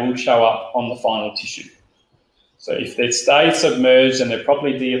careful, they will show up on the final tissue. So if they stay submerged and they're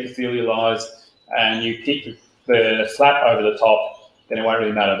properly deepithelialized and you pick the flap over the top, then it won't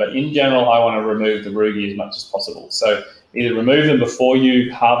really matter. But in general, I want to remove the rugy as much as possible. So either remove them before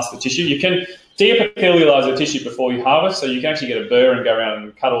you harvest the tissue. You can deepithelialize the tissue before you harvest, so you can actually get a burr and go around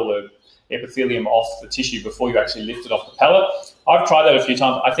and cut all the epithelium off the tissue before you actually lift it off the pallet. I've tried that a few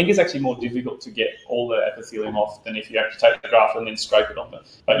times. I think it's actually more difficult to get all the epithelium off than if you actually take the graft and then scrape it on them.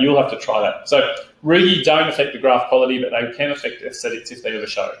 But you'll have to try that. So rugy don't affect the graft quality, but they can affect aesthetics if they ever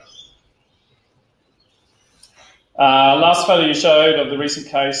show. Last photo you showed of the recent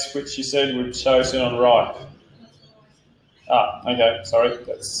case, which you said would show soon on the right. Okay, sorry.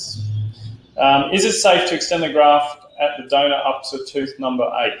 Is it safe to extend the graft at the donor up to tooth number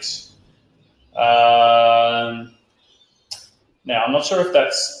 8? Now, I'm not sure if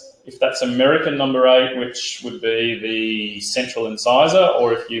that's American number 8, which would be the central incisor,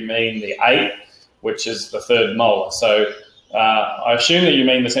 or if you mean the 8, which is the 3rd molar. So I assume that you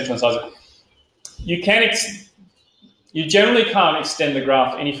mean the central incisor. You generally can't extend the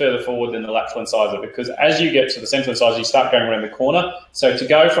graft any further forward than the lateral incisor, because as you get to the central incisor, you start going around the corner. So to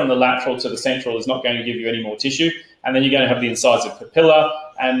go from the lateral to the central is not going to give you any more tissue. And then you're going to have the incisor papilla,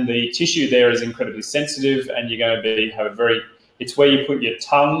 and the tissue there is incredibly sensitive, and you're going to it's where you put your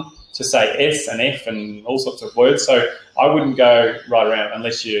tongue to say S and F and all sorts of words. So I wouldn't go right around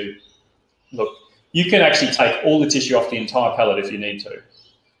unless you can actually take all the tissue off the entire palate if you need to.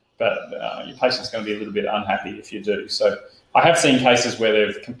 But your patient's going to be a little bit unhappy if you do. So I have seen cases where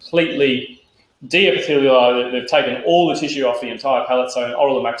they've completely deepithelialized, they've taken all the tissue off the entire palate. So in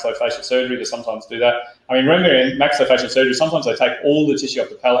oral and maxillofacial surgery, they sometimes do that. I mean, remember in maxillofacial surgery, sometimes they take all the tissue off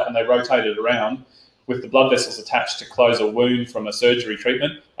the palate and they rotate it around with the blood vessels attached to close a wound from a surgery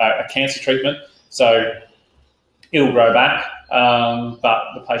treatment, a cancer treatment. So it'll grow back, but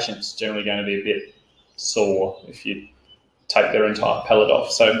the patient's generally going to be a bit sore if you take their entire palate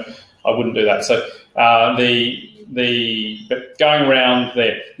off. So I wouldn't do that. So but going around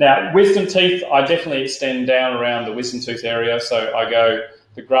there. Now, wisdom teeth, I definitely extend down around the wisdom tooth area. So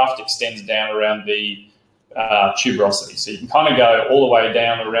the graft extends down around the tuberosity. So you can kind of go all the way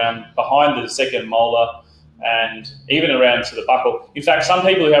down around behind the 2nd molar and even around to the buccal. In fact, some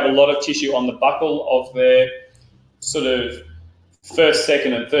people who have a lot of tissue on the buccal of their sort of 1st,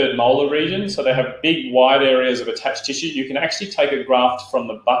 2nd and 3rd molar region, so they have big wide areas of attached tissue, you can actually take a graft from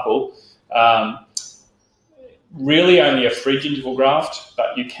the buccal, really only a fridge interval graft,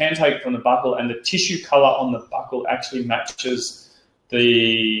 but you can take it from the buccal, and the tissue colour on the buccal actually matches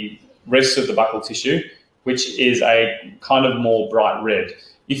the rest of the buccal tissue, which is a kind of more bright red.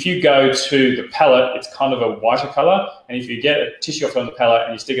 If you go to the pellet, it's kind of a whiter colour, and if you get a tissue off on the pellet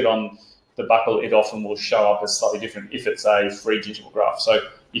and you stick it on the buccal, it often will show up as slightly different if it's a free gingival graft. So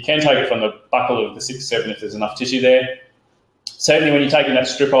you can take it from the buccal of the 6-7 if there's enough tissue there. Certainly when you're taking that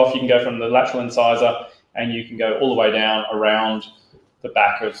strip off, you can go from the lateral incisor and you can go all the way down around the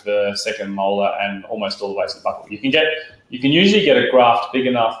back of the second molar and almost all the way to the buccal. You can usually get a graft big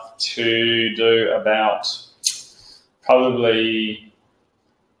enough to do about probably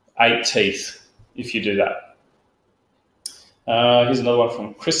 8 teeth if you do that. Here's another one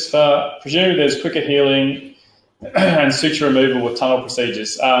from Christopher. Presume there's quicker healing and suture removal with tunnel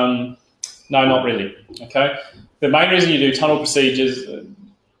procedures. No, not really. Okay. The main reason you do tunnel procedures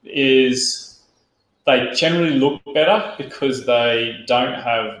is they generally look better because they don't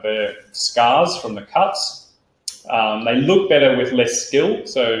have the scars from the cuts. They look better with less skill,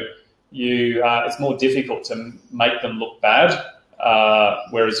 so it's more difficult to make them look bad.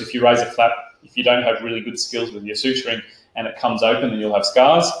 Whereas if you raise a flap, if you don't have really good skills with your suturing and it comes open, then you'll have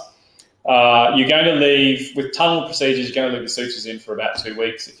scars. You're going to leave, with tunnel procedures, you're going to leave the sutures in for about 2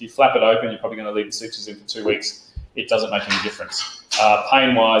 weeks. If you flap it open, you're probably going to leave the sutures in for 2 weeks. It doesn't make any difference.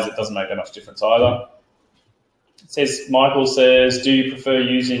 Pain-wise, it doesn't make that much difference either. Michael says, do you prefer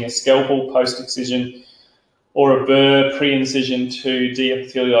using a scalpel post-excision or a burr pre-incision to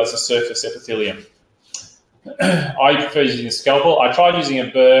de-epithelialize the surface epithelium? I prefer using a scalpel. I tried using a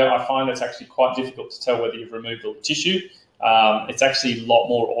burr. I find it's actually quite difficult to tell whether you've removed all the tissue. It's actually a lot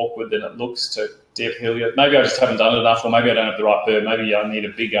more awkward than it looks to de-epithelialize. Maybe I just haven't done it enough, or maybe I don't have the right burr. Maybe I need a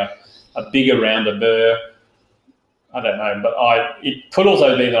bigger, rounder burr. I don't know, but it could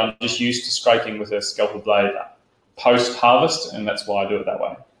also be that I'm just used to scraping with a scalpel blade post-harvest, and that's why I do it that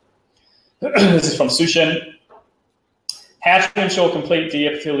way. This is from Sushen. How to ensure complete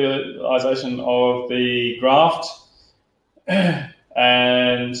de-epithelialization of the graft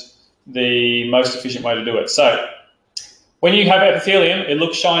and the most efficient way to do it. So when you have epithelium, it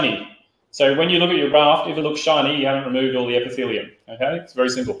looks shiny. So when you look at your graft, if it looks shiny, you haven't removed all the epithelium. Okay, it's very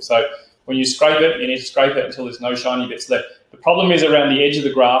simple. So when you scrape it, you need to scrape it until there's no shiny bits left. The problem is around the edge of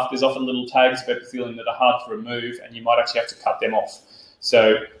the graft, there's often little tags of epithelium that are hard to remove, and you might actually have to cut them off.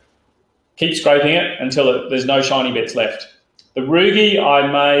 So keep scraping it until there's no shiny bits left. The rugi, I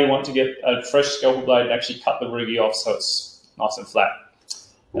may want to get a fresh scalpel blade and actually cut the rugi off so it's nice and flat.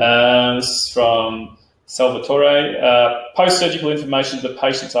 This is from Salvatore. Post-surgical information to the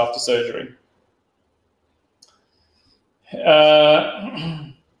patients after surgery.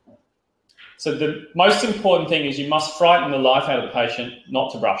 So the most important thing is you must frighten the life out of the patient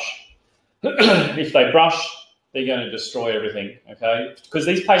not to brush. If they brush, they're going to destroy everything, okay? Because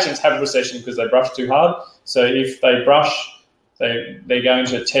these patients have recession because they brush too hard. So if they brush, they're going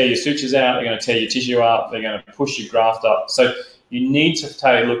to tear your sutures out, they're going to tear your tissue up, they're going to push your graft up. So you need to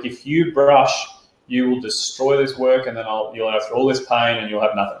tell, look, if you brush, you will destroy this work, and then you'll have all this pain and you'll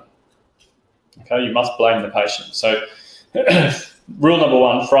have nothing. Okay, you must blame the patient. So rule number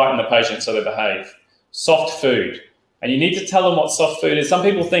 1, frighten the patient so they behave. Soft food. And you need to tell them what soft food is. Some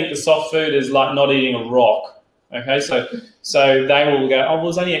people think the soft food is like not eating a rock. Okay, so they will go, oh, well,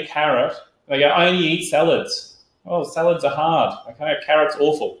 there's only a carrot. They go, I only eat salads. Oh, salads are hard. Okay, a carrot's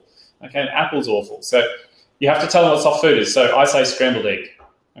awful. Okay, an apple's awful. So you have to tell them what soft food is. So I say scrambled egg.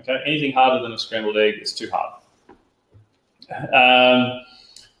 Okay, anything harder than a scrambled egg is too hard.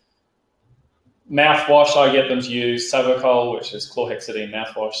 Mouthwash, I get them to use Savocol, which is chlorhexidine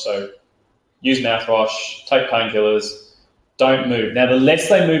mouthwash. So use mouthwash, take painkillers, don't move. Now, the less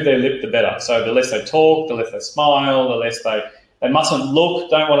they move their lip, the better. So the less they talk, the less they smile, the less they mustn't look.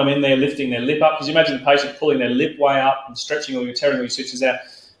 Don't want them in there lifting their lip up, because you imagine the patient pulling their lip way up and stretching or you're tearing all your sutures out.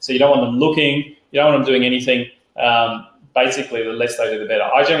 So you don't want them looking. You don't want them doing anything. Basically, the less they do, the better.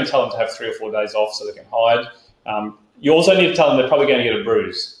 I generally tell them to have 3 or 4 days off so they can hide. You also need to tell them they're probably going to get a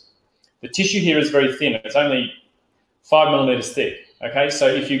bruise. The tissue here is very thin. It's only 5 millimeters thick. Okay, so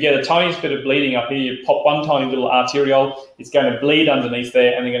if you get a tiny bit of bleeding up here, you pop one tiny little arteriole, it's going to bleed underneath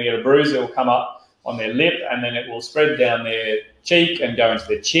there, and they're going to get a bruise. It will come up on their lip, and then it will spread down their cheek and go into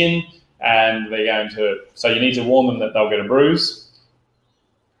their chin, and they're going to, so you need to warn them that they'll get a bruise.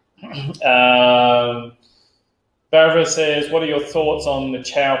 Barbara says, what are your thoughts on the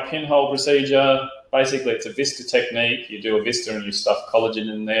Chow pinhole procedure? Basically, it's a Vista technique. You do a Vista and you stuff collagen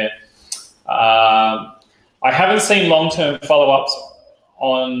in there. I haven't seen long-term follow-ups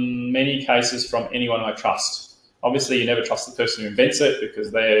on many cases from anyone I trust. Obviously, you never trust the person who invents it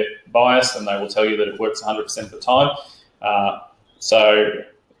because they're biased and they will tell you that it works 100% of the time.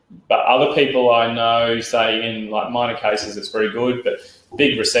 But other people I know say in like minor cases it's very good, but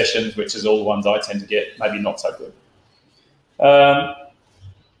big recessions, which is all the ones I tend to get, maybe not so good.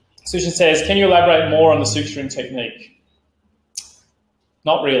 Susan says, can you elaborate more on the suturing technique?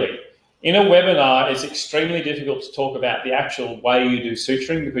 Not really. In a webinar, it's extremely difficult to talk about the actual way you do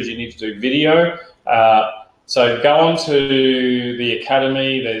suturing because you need to do video. So go on to the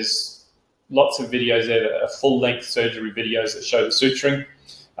Academy. There's lots of videos there that are full-length surgery videos that show the suturing.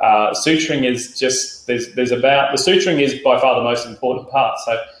 Suturing is just, the suturing is by far the most important part.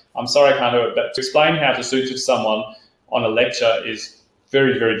 So I'm sorry I can't do it, but to explain how to suture someone on a lecture is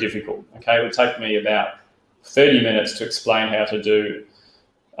very, very difficult. Okay, it would take me about 30 minutes to explain how to do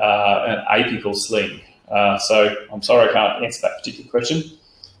an apical sling. So I'm sorry I can't answer that particular question.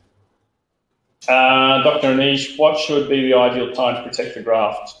 Dr. Anish, what should be the ideal time to protect the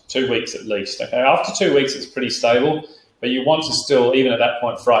graft? 2 weeks at least. Okay, after 2 weeks it's pretty stable, but you want to still, even at that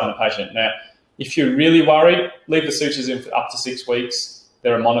point, frighten the patient. Now, if you're really worried, leave the sutures in for up to 6 weeks.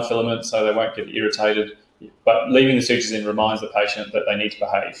 They're a monofilament, so they won't get irritated. But leaving the sutures in reminds the patient that they need to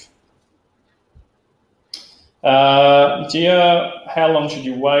behave. Gia, how long should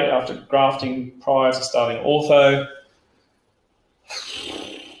you wait after grafting prior to starting ortho?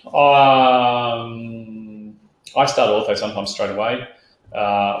 I start ortho sometimes straight away.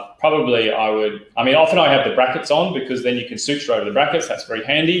 Probably I would, often I have the brackets on because then you can suture over the brackets. That's very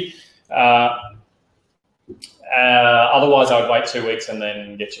handy. Otherwise, I would wait 2 weeks and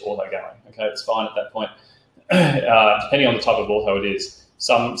then get your ortho going. Okay, it's fine at that point. Depending on the type of ortho it is.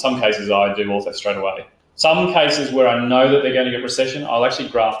 Some cases I do ortho straight away. Some cases where I know that they're going to get recession, I'll actually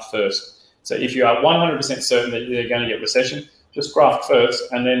graft first. So if you are 100% certain that they're going to get recession, just graft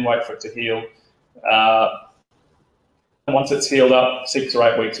first and then wait for it to heal. Once it's healed up, 6 or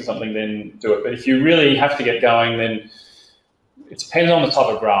 8 weeks or something, then do it. But if you really have to get going, then it depends on the type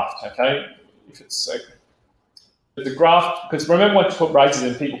of graft, okay? If it's the graft, because remember when you put braces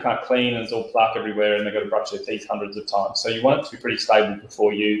in, people can't clean and there's all plaque everywhere and they've got to brush their teeth hundreds of times. So you want it to be pretty stable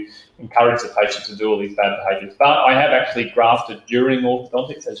before you encourage the patient to do all these bad behaviours. But I have actually grafted during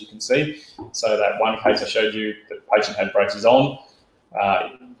orthodontics, as you can see. So that one case I showed you, the patient had braces on.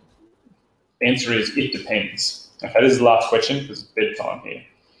 The answer is, it depends. Okay, this is the last question because it's bedtime here.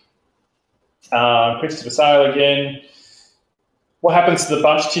 Christopher Sale again. What happens to the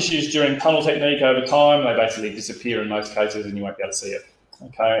bunch tissues during tunnel technique over time? They basically disappear in most cases and you won't be able to see it.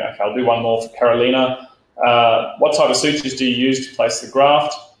 Okay, I'll do one more for Carolina. What type of sutures do you use to place the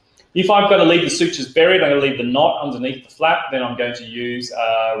graft? If I've got to leave the sutures buried, I'm going to leave the knot underneath the flap, then I'm going to use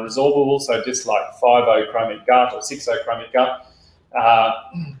resorbable, so just like 5-0 chromic gut or 6-0 chromic gut. I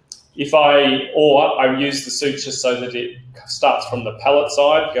use the suture so that it starts from the palate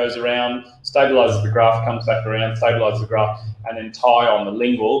side, goes around, stabilises the graft, comes back around, stabilises the graft, and then tie on the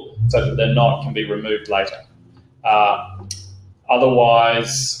lingual so that the knot can be removed later.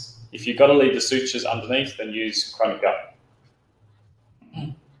 Otherwise, if you've got to leave the sutures underneath, then use chromic gut.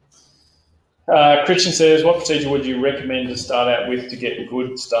 Christian says, what procedure would you recommend to start out with to get a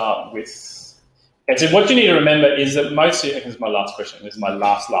good start with? And so what you need to remember is that this is my last question. This is my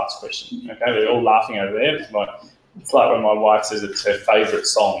last question. Okay, they're all laughing over there. It's like when my wife says it's her favourite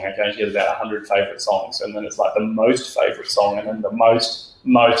song. Okay, she has about 100 favourite songs, and then it's like the most favourite song, and then the most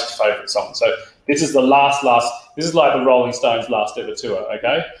favourite song. So this is the last. This is like the Rolling Stones' last ever tour.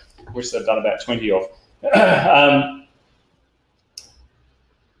 Okay, which they've done about 20 of.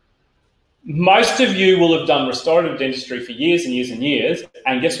 Most of you will have done restorative dentistry for years and years and years,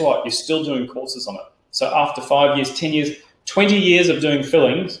 and guess what? You're still doing courses on it. So after 5 years, 10 years, 20 years of doing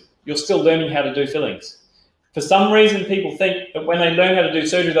fillings, you're still learning how to do fillings. For some reason, people think that when they learn how to do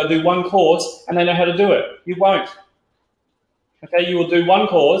surgery, they'll do one course and they know how to do it. You won't. Okay, you will do one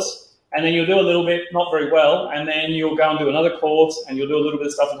course, and then you'll do a little bit, not very well, and then you'll go and do another course, and you'll do a little bit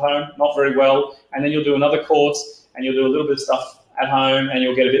of stuff at home, not very well, and then you'll do another course, and you'll do a little bit of stuff at home, and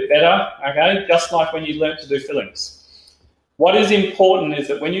you'll get a bit better, okay? Just like when you learn to do fillings. What is important is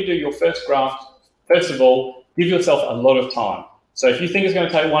that when you do your first graft, first of all, give yourself a lot of time. So if you think it's going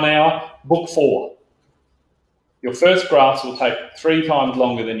to take 1 hour, book 4. Your first grafts will take 3 times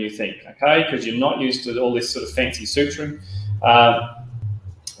longer than you think, okay? Because you're not used to all this sort of fancy suturing.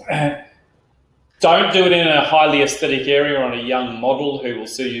 Don't do it in a highly aesthetic area on a young model who will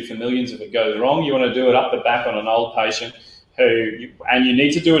sue you for millions if it goes wrong. You want to do it up the back on an old patient and you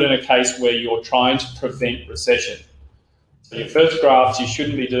need to do it in a case where you're trying to prevent recession. So your first grafts, you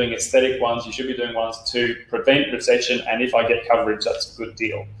shouldn't be doing aesthetic ones. You should be doing ones to prevent recession, and if I get coverage, that's a good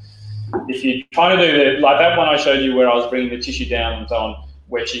deal. If you're trying to do like that one I showed you where I was bringing the tissue down and on,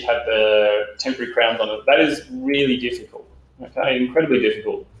 where she had the temporary crowns on it, that is really difficult, okay, incredibly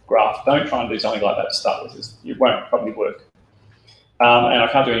difficult graft. Don't try and do something like that to start with. It won't probably work. And I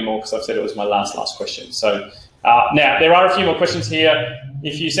can't do any more because I've said it was my last question. So now, there are a few more questions here.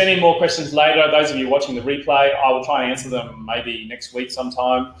 If you send in more questions later, those of you watching the replay, I will try and answer them maybe next week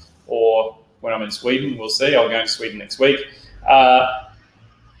sometime, or when I'm in Sweden, we'll see. I'll go to Sweden next week.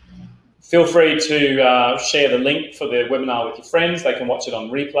 Feel free to share the link for the webinar with your friends. They can watch it on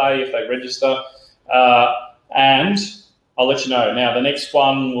replay if they register. And I'll let you know. Now, the next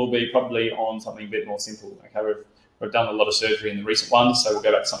one will be probably on something a bit more simple. Okay, we've done a lot of surgery in the recent ones, so we'll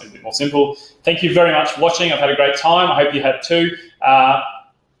go back to something a bit more simple. Thank you very much for watching. I've had a great time. I hope you have too.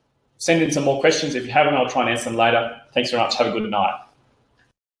 Send in some more questions. If you haven't, I'll try and answer them later. Thanks very much. Have a good night.